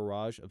cast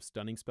barrage of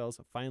stunning spells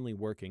finally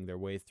working their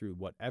way through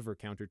whatever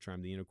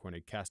countercharm the unicorn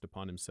had cast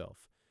upon himself.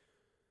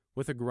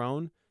 With a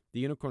groan, the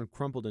unicorn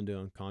crumpled into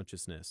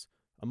unconsciousness.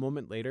 A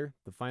moment later,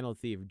 the final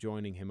thief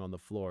joining him on the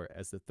floor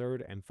as the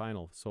 3rd and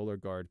final Solar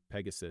Guard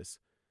Pegasus,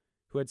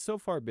 who had so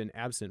far been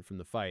absent from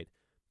the fight,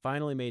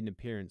 finally made an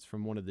appearance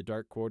from one of the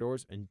dark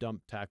corridors and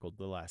tackled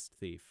the last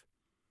thief.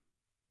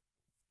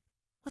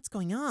 What's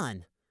going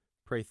on?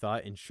 Prey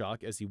thought in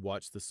shock as he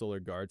watched the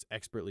Solar Guards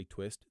expertly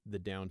twist the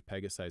downed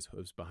Pegasi's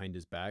hooves behind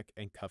his back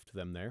and cuffed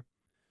them there.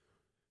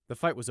 The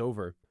fight was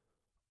over.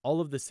 All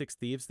of the 6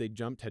 thieves they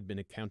jumped had been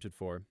accounted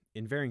for,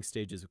 in varying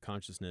stages of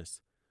consciousness.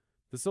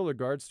 The Solar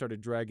Guard started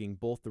dragging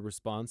both the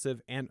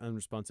responsive and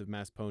unresponsive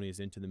masked ponies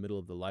into the middle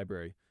of the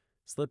library,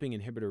 slipping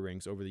inhibitor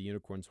rings over the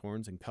unicorn's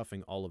horns and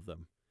cuffing all of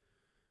them.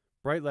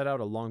 Bright let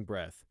out a long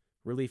breath,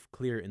 relief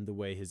clear in the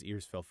way his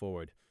ears fell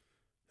forward.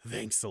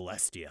 "Thanks,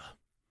 Celestia,"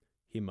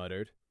 he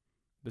muttered.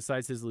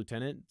 Besides his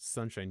lieutenant,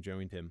 Sunshine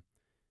joined him.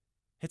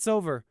 It's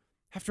over.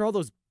 After all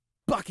those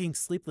bucking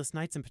sleepless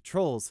nights and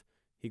patrols.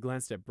 He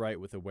glanced at Bright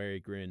with a wary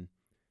grin.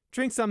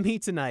 Drinks on me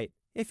tonight,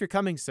 if you're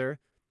coming, sir,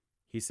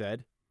 he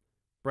said.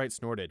 Bright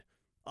snorted.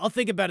 "I'll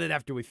think about it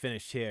after we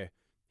finish here,"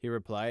 he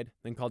replied,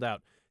 then called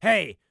out,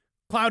 "Hey,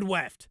 Cloud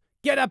Weft,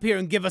 get up here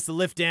and give us a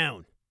lift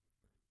down."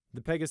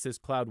 The Pegasus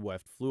Cloud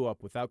Weft flew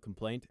up without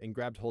complaint and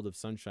grabbed hold of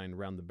Sunshine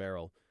around the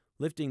barrel,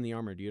 lifting the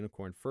armored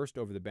unicorn first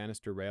over the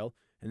banister rail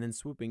and then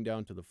swooping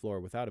down to the floor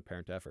without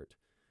apparent effort.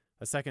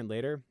 A second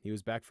later, he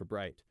was back for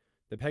Bright.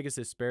 The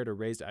Pegasus spared a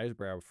raised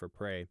eyebrow for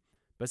Prey,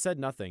 but said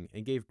nothing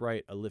and gave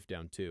Bright a lift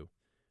down too.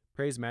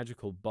 Prey's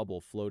magical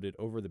bubble floated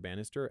over the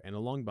banister and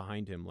along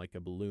behind him like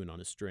a balloon on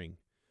a string.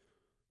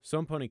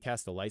 Stone Pony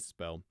cast a light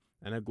spell,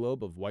 and a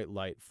globe of white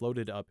light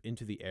floated up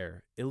into the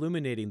air,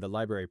 illuminating the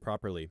library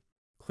properly,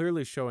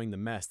 clearly showing the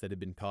mess that had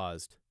been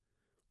caused.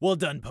 "Well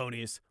done,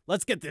 ponies.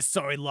 Let's get this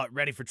sorry lot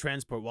ready for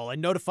transport while I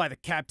notify the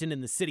captain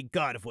and the city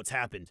guard of what's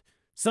happened.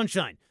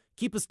 Sunshine,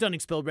 keep a stunning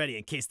spell ready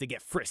in case they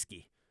get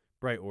frisky,"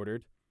 Bright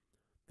ordered.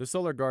 The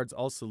Solar Guards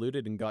all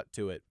saluted and got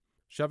to it,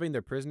 shoving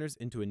their prisoners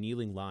into a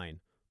kneeling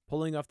line,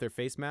 pulling off their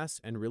face masks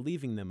and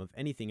relieving them of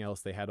anything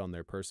else they had on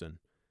their person,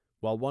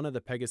 while one of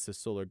the Pegasus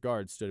Solar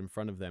Guards stood in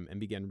front of them and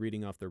began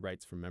reading off their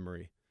rights from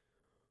memory.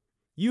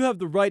 "You have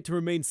the right to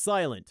remain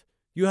silent.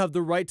 You have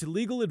the right to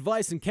legal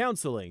advice and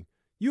counseling.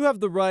 You have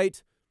the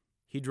right—"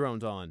 He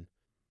droned on.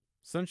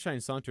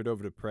 Sunshine sauntered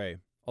over to Prey,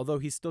 although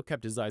he still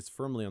kept his eyes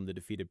firmly on the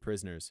defeated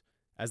prisoners,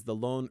 as the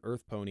lone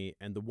Earth Pony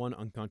and the one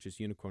unconscious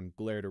unicorn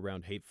glared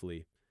around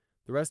hatefully,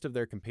 the rest of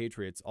their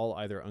compatriots all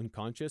either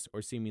unconscious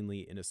or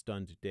seemingly in a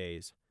stunned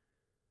daze.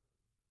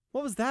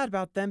 What was that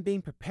about them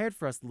being prepared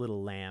for us,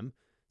 little lamb?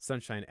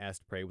 Sunshine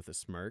asked Prey with a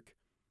smirk.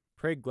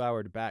 Prey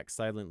glowered back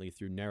silently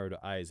through narrowed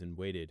eyes and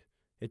waited.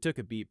 It took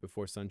a beat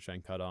before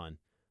Sunshine caught on.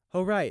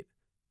 Oh, right.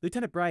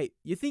 Lieutenant Bright,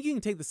 you think you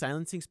can take the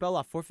silencing spell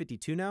off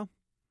 452 now?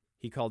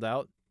 He called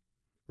out.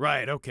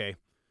 "Right, okay,"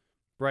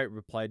 Bright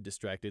replied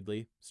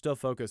distractedly, still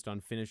focused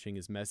on finishing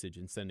his message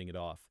and sending it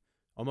off.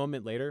 A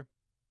moment later,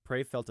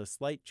 Prey felt a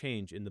slight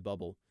change in the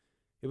bubble.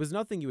 It was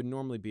nothing you would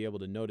normally be able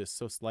to notice,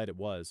 so slight it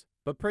was,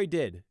 but Prey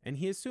did, and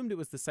he assumed it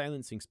was the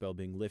silencing spell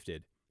being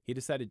lifted. He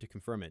decided to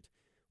confirm it.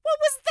 What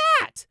was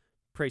that?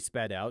 Prey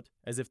spat out,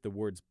 as if the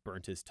words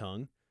burnt his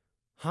tongue.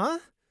 Huh?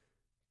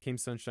 Came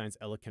Sunshine's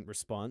eloquent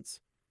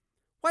response.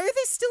 Why are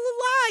they still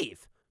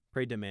alive?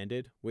 Prey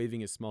demanded,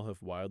 waving his small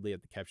hoof wildly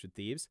at the captured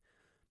thieves.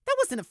 That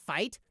wasn't a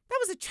fight. That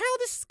was a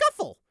childish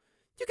scuffle.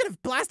 You could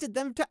have blasted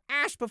them to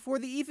ash before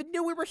they even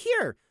knew we were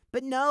here.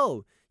 But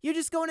no, you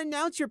just go and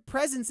announce your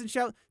presence and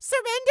shout,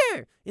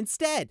 "Surrender!"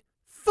 instead.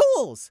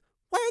 Fools!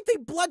 Why aren't they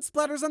blood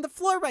splatters on the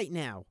floor right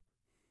now?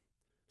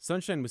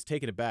 Sunshine was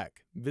taken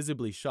aback,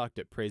 visibly shocked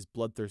at Prey's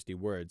bloodthirsty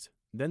words.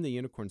 Then the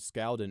unicorn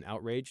scowled in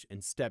outrage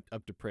and stepped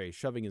up to Prey,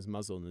 shoving his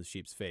muzzle in the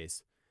sheep's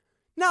face.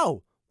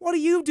 No! What are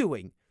you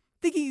doing?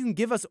 Thinking you can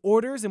give us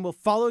orders and we'll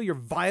follow your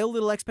vile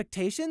little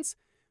expectations?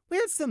 We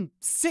aren't some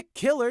sick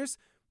killers.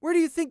 Where do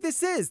you think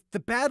this is? The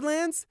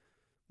Badlands?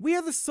 We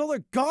are the Solar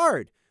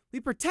Guard. We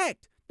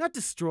protect, not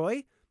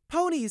destroy.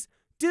 Ponies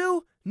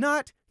do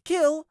not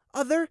kill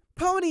other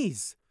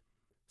ponies.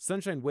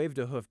 Sunshine waved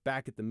a hoof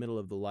back at the middle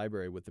of the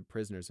library with the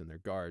prisoners and their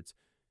guards,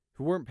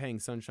 who weren't paying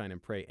Sunshine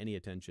and Prey any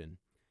attention.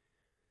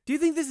 Do you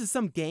think this is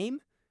some game?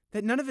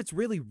 That none of it's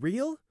really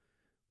real?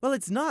 Well,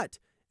 it's not.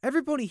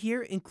 Every pony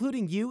here,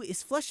 including you,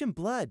 is flesh and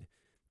blood.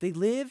 They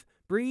live,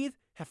 breathe,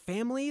 have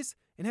families,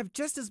 and have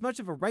just as much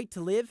of a right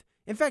to live.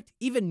 In fact,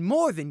 even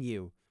more than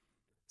you.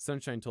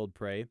 Sunshine told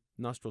Prey,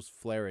 nostrils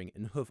flaring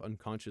and hoof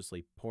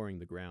unconsciously pouring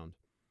the ground.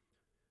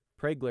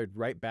 Prey glared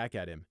right back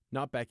at him,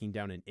 not backing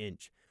down an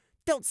inch.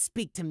 Don't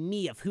speak to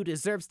me of who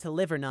deserves to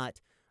live or not.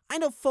 I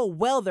know full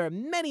well there are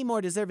many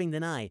more deserving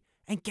than I.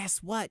 And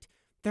guess what?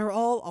 They're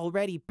all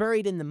already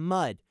buried in the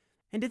mud.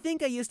 And to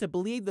think I used to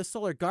believe the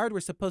Solar Guard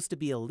were supposed to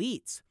be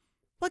elites.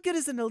 What good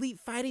is an elite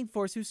fighting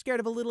force who's scared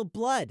of a little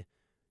blood?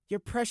 Your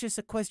precious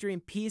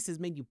equestrian peace has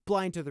made you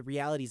blind to the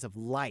realities of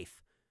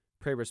life,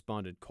 Prey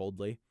responded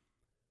coldly.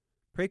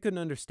 Prey couldn't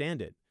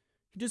understand it.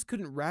 He just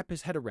couldn't wrap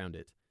his head around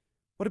it.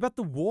 What about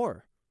the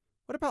war?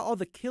 What about all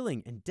the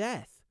killing and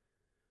death?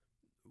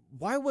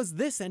 Why was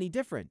this any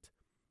different?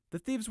 The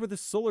thieves were the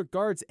Solar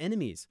Guard's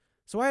enemies,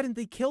 so why hadn't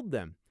they killed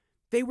them?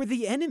 They were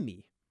the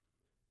enemy.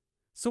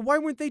 So why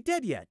weren't they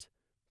dead yet?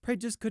 Prey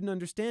just couldn't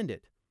understand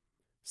it.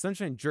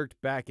 Sunshine jerked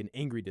back in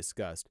angry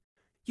disgust.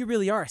 You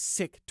really are a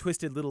sick,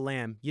 twisted little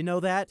lamb, you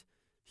know that?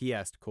 He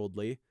asked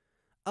coldly.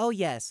 Oh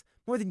yes,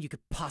 more than you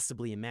could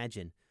possibly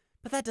imagine.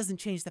 But that doesn't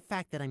change the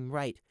fact that I'm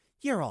right.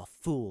 You're all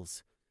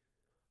fools.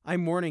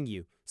 I'm warning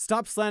you.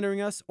 Stop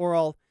slandering us, or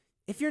I'll...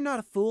 If you're not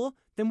a fool,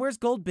 then where's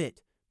Goldbit?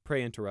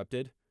 Prey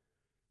interrupted.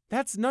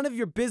 That's none of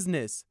your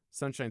business,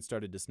 Sunshine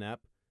started to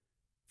snap.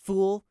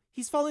 Fool,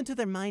 He's fallen to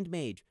their mind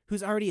mage,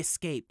 who's already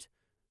escaped.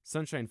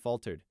 Sunshine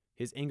faltered,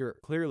 his anger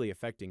clearly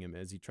affecting him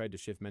as he tried to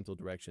shift mental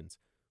directions.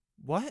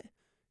 What?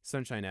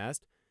 Sunshine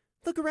asked.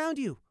 Look around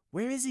you.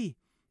 Where is he?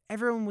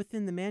 Everyone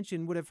within the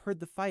mansion would have heard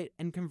the fight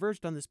and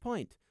converged on this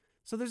point,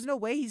 so there's no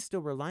way he's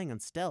still relying on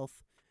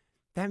stealth.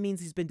 That means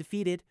he's been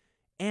defeated,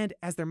 and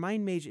as their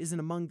mind mage isn't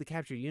among the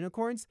captured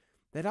unicorns,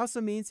 that also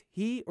means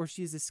he or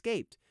she has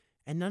escaped,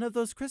 and none of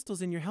those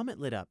crystals in your helmet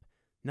lit up.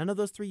 None of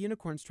those 3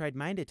 unicorns tried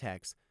mind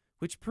attacks,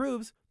 which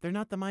proves they're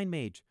not the mind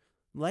mage.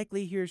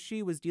 Likely he or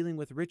she was dealing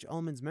with Rich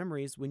Ullman's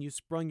memories when you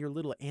sprung your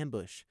little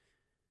ambush.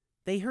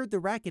 They heard the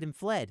racket and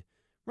fled,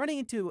 running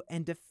into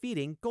and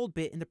defeating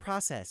Goldbit in the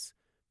process,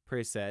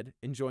 Prey said,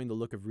 enjoying the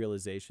look of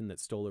realization that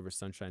stole over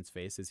Sunshine's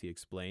face as he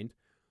explained.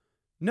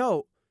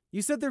 No,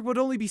 you said there would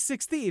only be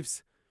 6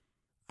 thieves.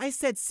 I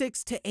said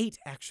 6 to 8,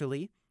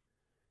 actually.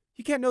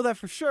 You can't know that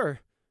for sure,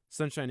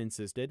 Sunshine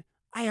insisted.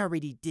 I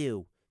already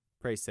do,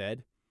 Prey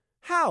said.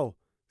 How?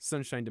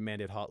 Sunshine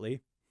demanded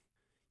hotly.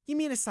 You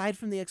mean aside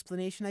from the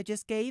explanation I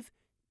just gave?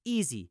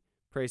 Easy,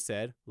 Prey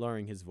said,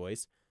 lowering his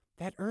voice.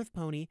 That Earth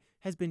Pony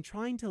has been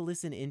trying to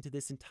listen into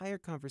this entire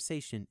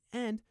conversation,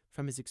 and,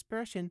 from his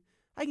expression,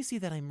 I can see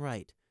that I'm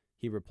right,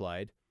 he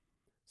replied.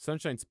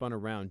 Sunshine spun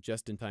around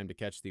just in time to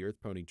catch the Earth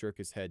Pony jerk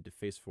his head to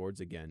face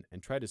forwards again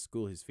and try to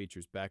school his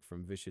features back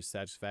from vicious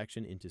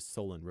satisfaction into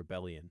sullen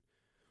rebellion.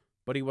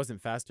 But he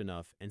wasn't fast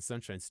enough, and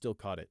Sunshine still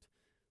caught it.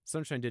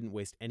 Sunshine didn't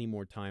waste any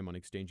more time on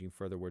exchanging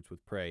further words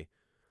with Prey.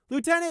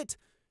 Lieutenant!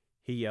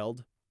 He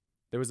yelled.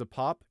 There was a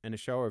pop and a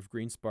shower of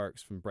green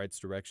sparks from Bright's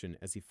direction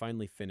as he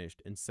finally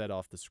finished and set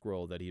off the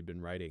scroll that he had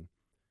been writing.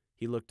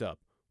 He looked up.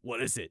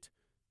 What is it?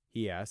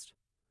 He asked.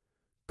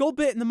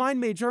 Goldbit and the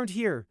Mind Mage aren't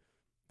here.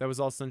 That was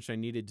all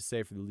Sunshine needed to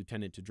say for the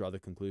lieutenant to draw the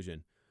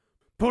conclusion.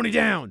 Pony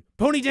down!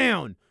 Pony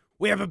down!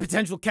 We have a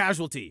potential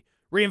casualty.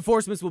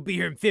 Reinforcements will be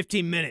here in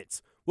 15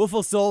 minutes.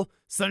 Willful Soul,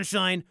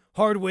 Sunshine,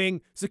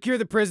 Hardwing, secure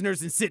the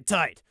prisoners and sit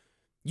tight.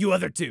 You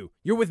other 2,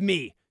 you're with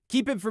me.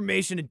 Keep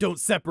information and don't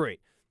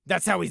separate.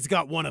 That's how he's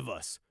got one of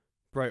us,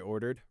 Bright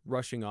ordered,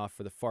 rushing off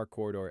for the far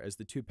corridor as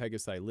the 2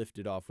 Pegasi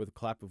lifted off with a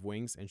clap of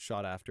wings and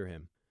shot after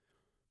him.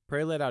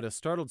 Prey let out a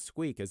startled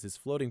squeak as his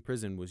floating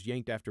prison was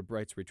yanked after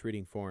Bright's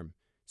retreating form.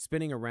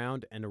 Spinning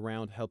around and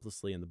around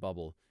helplessly in the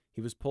bubble,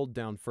 he was pulled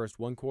down first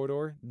one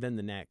corridor, then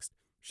the next,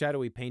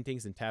 shadowy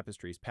paintings and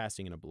tapestries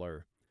passing in a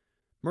blur.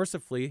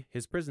 Mercifully,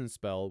 his prison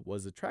spell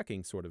was a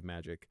tracking sort of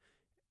magic,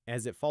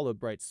 as it followed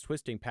Bright's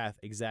twisting path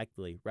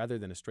exactly rather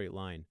than a straight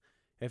line.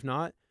 If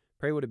not,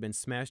 Prey would have been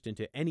smashed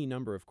into any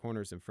number of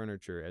corners and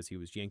furniture as he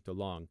was yanked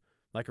along,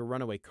 like a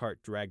runaway cart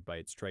dragged by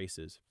its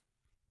traces.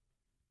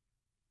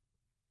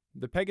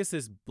 The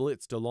Pegasus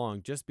blitzed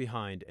along just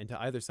behind and to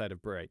either side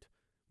of Bright,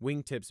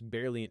 wingtips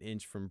barely an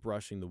inch from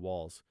brushing the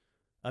walls.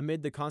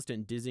 Amid the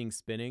constant dizzying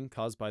spinning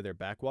caused by their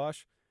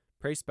backwash,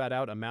 Prey spat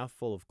out a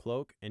mouthful of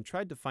cloak and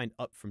tried to find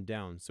up from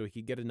down so he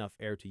could get enough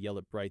air to yell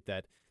at Bright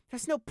that,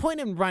 "There's no point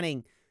in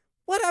running!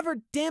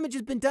 Whatever damage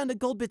has been done to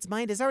Goldbit's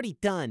mind is already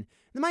done.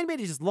 The Mind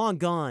Mage is long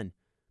gone."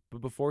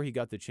 But before he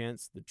got the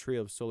chance, the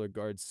trio of solar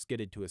guards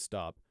skidded to a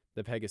stop,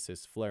 the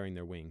Pegasus flaring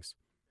their wings.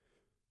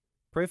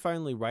 Prey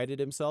finally righted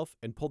himself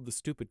and pulled the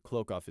stupid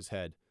cloak off his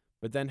head,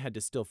 but then had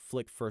to still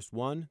flick first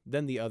one,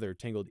 then the other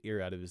tangled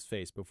ear out of his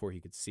face before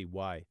he could see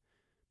why.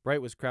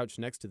 Bright was crouched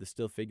next to the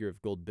still figure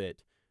of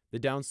Goldbit. The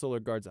down solar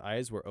guard's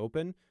eyes were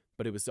open,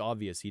 but it was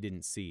obvious he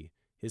didn't see.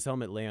 His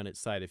helmet lay on its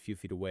side a few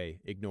feet away,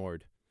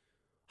 ignored.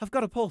 "I've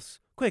got a pulse.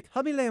 Quick,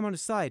 help me lay him on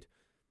his side,"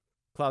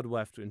 Cloud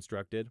Weft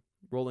instructed,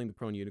 rolling the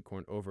prone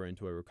unicorn over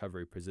into a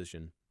recovery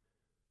position.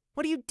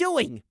 "What are you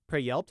doing?"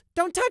 Prey yelped.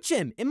 "Don't touch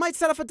him! It might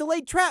set off a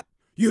delayed trap!"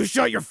 You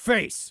shut your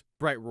face!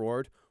 Bright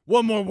roared.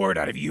 One more word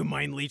out of you,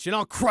 Mind Leech, and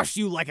I'll crush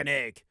you like an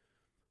egg!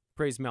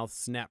 Prey's mouth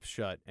snapped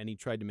shut, and he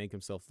tried to make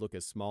himself look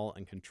as small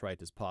and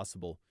contrite as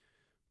possible.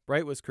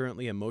 Bright was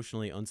currently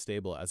emotionally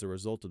unstable as a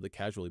result of the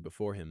casualty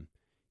before him,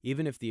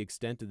 even if the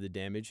extent of the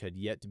damage had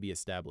yet to be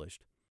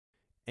established.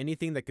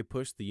 Anything that could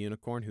push the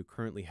unicorn who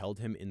currently held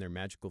him in their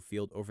magical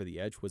field over the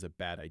edge was a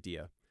bad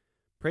idea.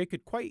 Prey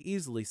could quite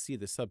easily see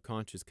the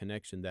subconscious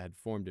connection that had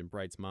formed in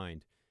Bright's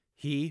mind.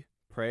 He,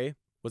 Prey,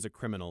 was a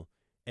criminal,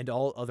 and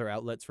all other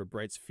outlets for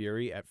Bright's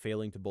fury at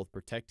failing to both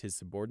protect his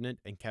subordinate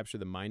and capture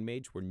the Mind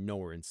Mage were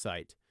nowhere in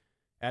sight.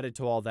 Added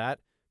to all that,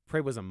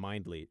 Prey was a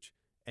Mind Leech,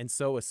 and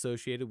so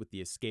associated with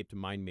the escaped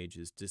Mind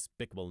Mage's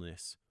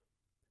despicableness.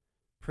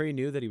 Prey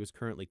knew that he was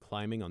currently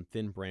climbing on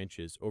thin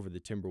branches over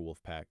the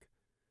Timberwolf pack.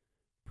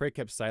 Prey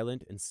kept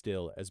silent and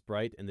still as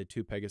Bright and the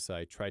 2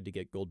 Pegasi tried to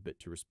get Goldbit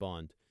to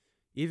respond,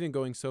 even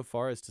going so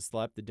far as to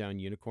slap the down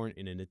unicorn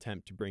in an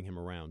attempt to bring him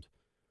around.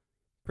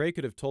 Prey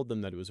could have told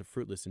them that it was a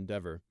fruitless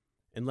endeavor.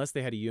 Unless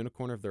they had a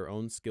unicorn of their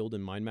own skilled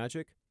in mind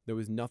magic, there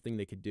was nothing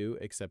they could do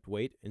except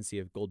wait and see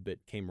if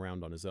Goldbit came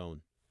around on his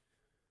own.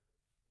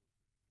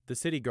 The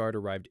city guard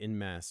arrived en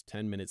masse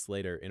 10 minutes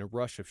later in a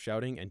rush of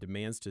shouting and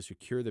demands to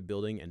secure the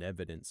building and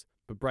evidence,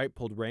 but Bright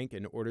pulled rank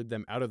and ordered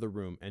them out of the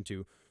room and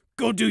to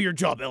go do your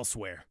job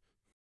elsewhere.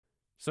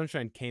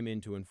 Sunshine came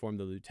in to inform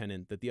the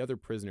lieutenant that the other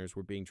prisoners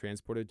were being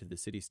transported to the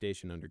city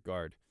station under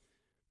guard.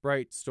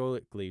 Bright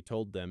stoically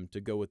told them to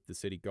go with the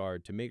city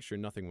guard to make sure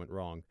nothing went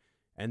wrong,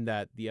 and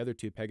that the other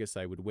two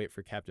Pegasi would wait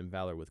for Captain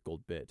Valor with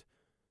Gold Bit.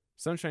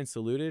 Sunshine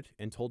saluted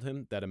and told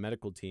him that a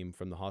medical team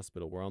from the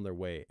hospital were on their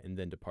way and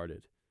then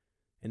departed.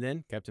 And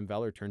then Captain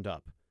Valor turned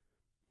up.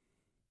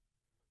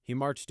 He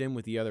marched in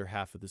with the other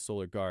half of the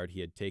Solar Guard he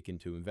had taken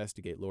to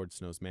investigate Lord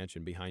Snow's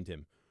mansion behind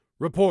him.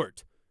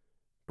 Report!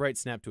 Bright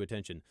snapped to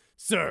attention.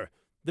 Sir,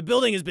 the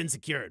building has been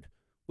secured.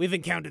 We've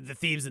encountered the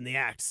thieves in the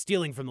act,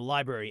 stealing from the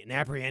library, and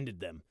apprehended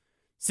them.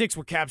 6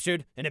 were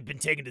captured and have been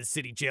taken to the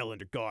city jail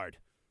under guard.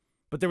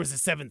 But there was a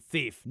 7th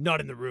thief,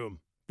 not in the room,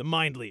 the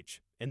Mind Leech,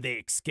 and they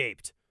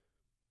escaped.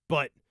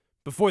 But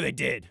before they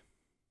did...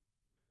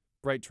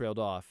 Bright trailed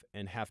off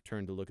and half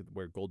turned to look at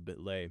where Goldbit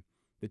lay,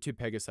 the 2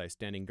 Pegasi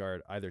standing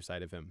guard either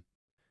side of him.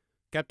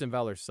 Captain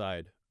Valor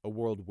sighed, a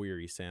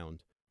world-weary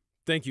sound.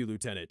 Thank you,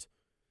 Lieutenant.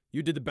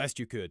 You did the best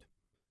you could.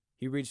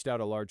 He reached out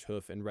a large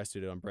hoof and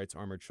rested it on Bright's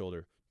armored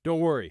shoulder. Don't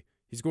worry,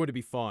 he's going to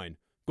be fine.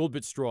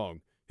 Goldbit's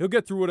strong. He'll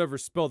get through whatever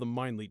spell the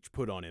Mind Leech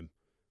put on him.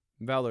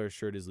 Valor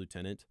assured his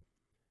lieutenant.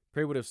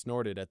 Prey would have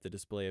snorted at the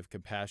display of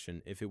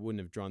compassion if it wouldn't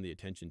have drawn the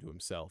attention to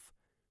himself.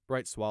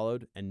 Bright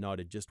swallowed and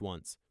nodded just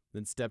once,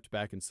 then stepped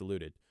back and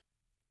saluted.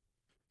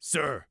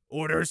 Sir,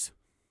 orders?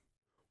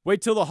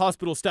 Wait till the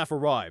hospital staff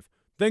arrive,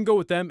 then go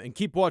with them and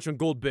keep watch on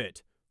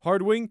Goldbit.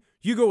 Hardwing,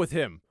 you go with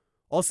him.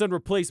 I'll send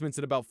replacements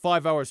in about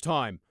 5 hours'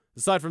 time.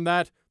 Aside from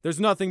that, there's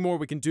nothing more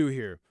we can do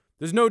here.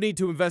 There's no need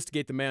to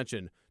investigate the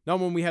mansion, not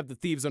when we have the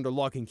thieves under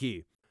lock and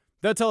key.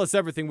 They'll tell us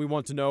everything we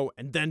want to know,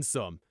 and then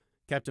some,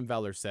 Captain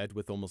Valor said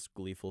with almost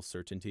gleeful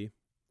certainty.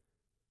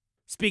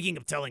 Speaking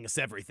of telling us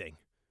everything,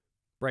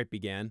 Bright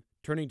began,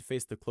 turning to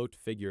face the cloaked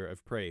figure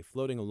of Prey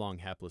floating along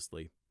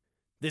haplessly.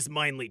 This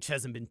Mind Leech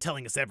hasn't been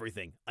telling us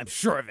everything. I'm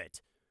sure of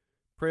it.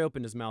 Prey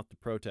opened his mouth to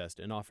protest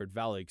and offered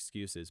valid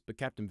excuses, but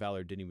Captain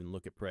Valor didn't even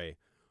look at Prey.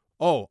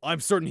 Oh, I'm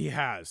certain he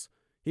has.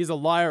 He's a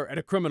liar and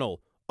a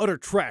criminal, utter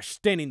trash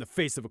standing in the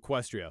face of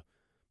Equestria.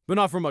 But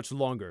not for much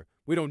longer.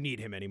 We don't need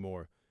him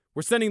anymore.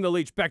 We're sending the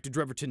leech back to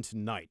Dreverton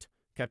tonight,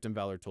 Captain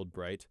Valor told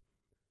Bright.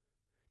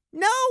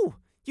 No!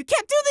 You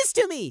can't do this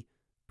to me!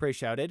 Prey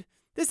shouted.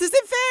 This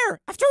isn't fair!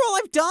 After all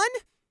I've done!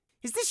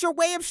 Is this your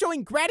way of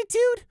showing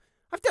gratitude?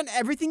 I've done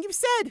everything you've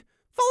said,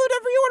 followed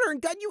every order,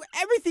 and gotten you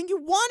everything you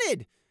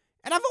wanted.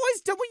 And I've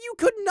always done what you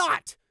could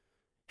not.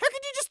 How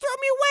could you just throw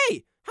me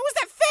away? How is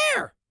that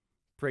fair?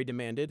 Prey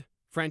demanded,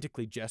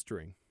 frantically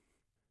gesturing.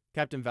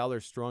 Captain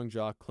Valor's strong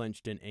jaw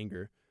clenched in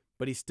anger,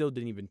 but he still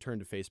didn't even turn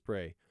to face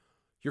Prey.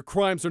 Your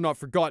crimes are not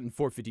forgotten,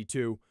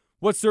 452.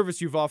 What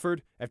service you've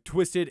offered, as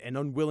twisted and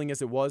unwilling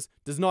as it was,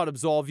 does not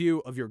absolve you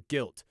of your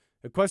guilt.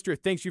 Equestria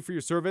thanks you for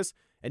your service,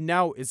 and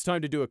now it's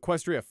time to do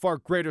Equestria a far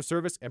greater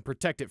service and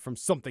protect it from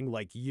something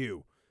like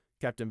you,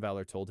 Captain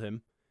Valor told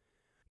him.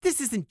 This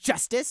isn't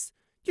justice.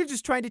 You're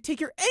just trying to take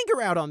your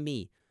anger out on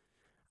me.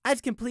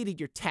 I've completed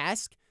your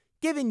task,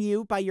 given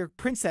you by your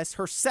princess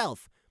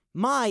herself.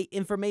 My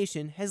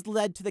information has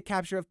led to the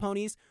capture of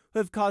ponies who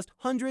have caused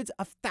hundreds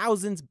of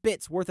thousands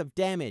bits worth of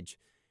damage,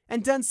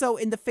 and done so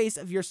in the face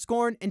of your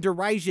scorn and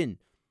derision.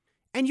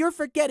 And you're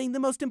forgetting the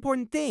most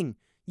important thing.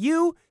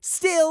 You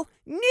still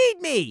need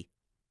me!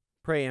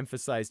 Prey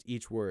emphasized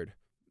each word,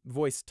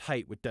 voice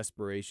tight with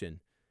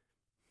desperation.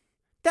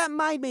 That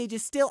Mind Mage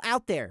is still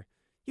out there.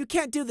 You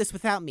can't do this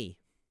without me.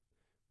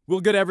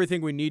 We'll get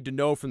everything we need to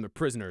know from the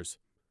prisoners.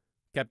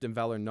 Captain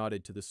Valor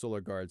nodded to the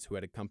Solar Guards who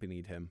had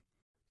accompanied him.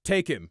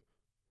 Take him.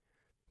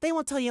 They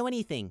won't tell you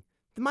anything.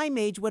 The Mind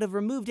Mage would have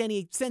removed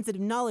any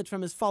sensitive knowledge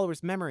from his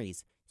followers'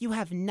 memories. You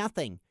have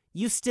nothing.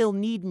 You still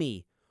need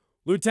me.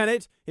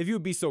 Lieutenant, if you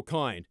would be so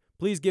kind,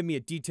 please give me a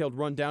detailed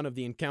rundown of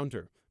the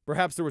encounter.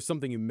 Perhaps there was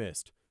something you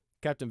missed,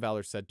 Captain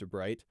Valor said to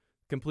Bright,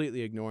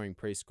 completely ignoring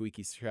Prey's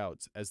squeaky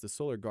shouts as the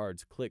Solar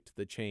Guards clicked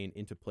the chain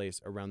into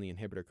place around the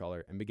inhibitor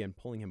collar and began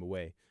pulling him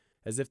away,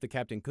 as if the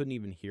captain couldn't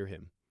even hear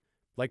him.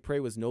 Like Prey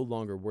was no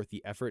longer worth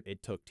the effort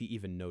it took to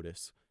even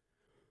notice.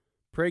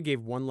 Prey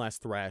gave one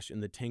last thrash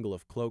in the tangle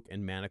of cloak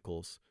and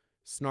manacles,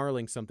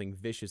 snarling something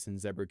vicious in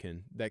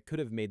Zebrakin that could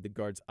have made the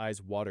guards'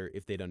 eyes water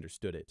if they'd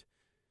understood it.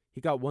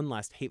 He got one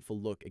last hateful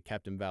look at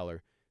Captain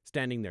Valor,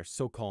 standing there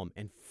so calm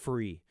and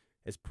free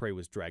as Prey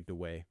was dragged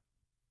away.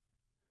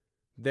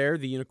 There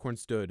the unicorn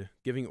stood,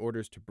 giving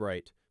orders to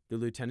Bright, the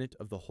lieutenant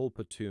of the whole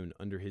platoon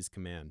under his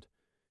command,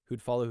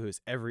 who'd follow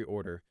his every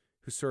order,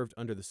 who served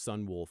under the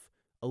Sun Wolf,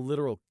 a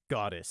literal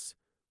goddess.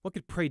 What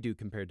could Prey do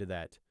compared to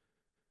that?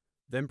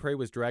 Then Prey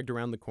was dragged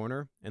around the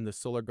corner, and the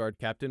Solar Guard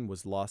captain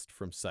was lost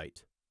from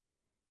sight.